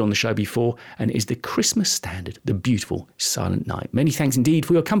played on the show before, and it is the Christmas standard, The Beautiful Silent Night. Many thanks indeed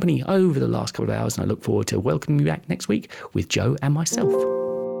for your company over the last couple of hours, and I look forward to welcoming you back next week with Joe and myself.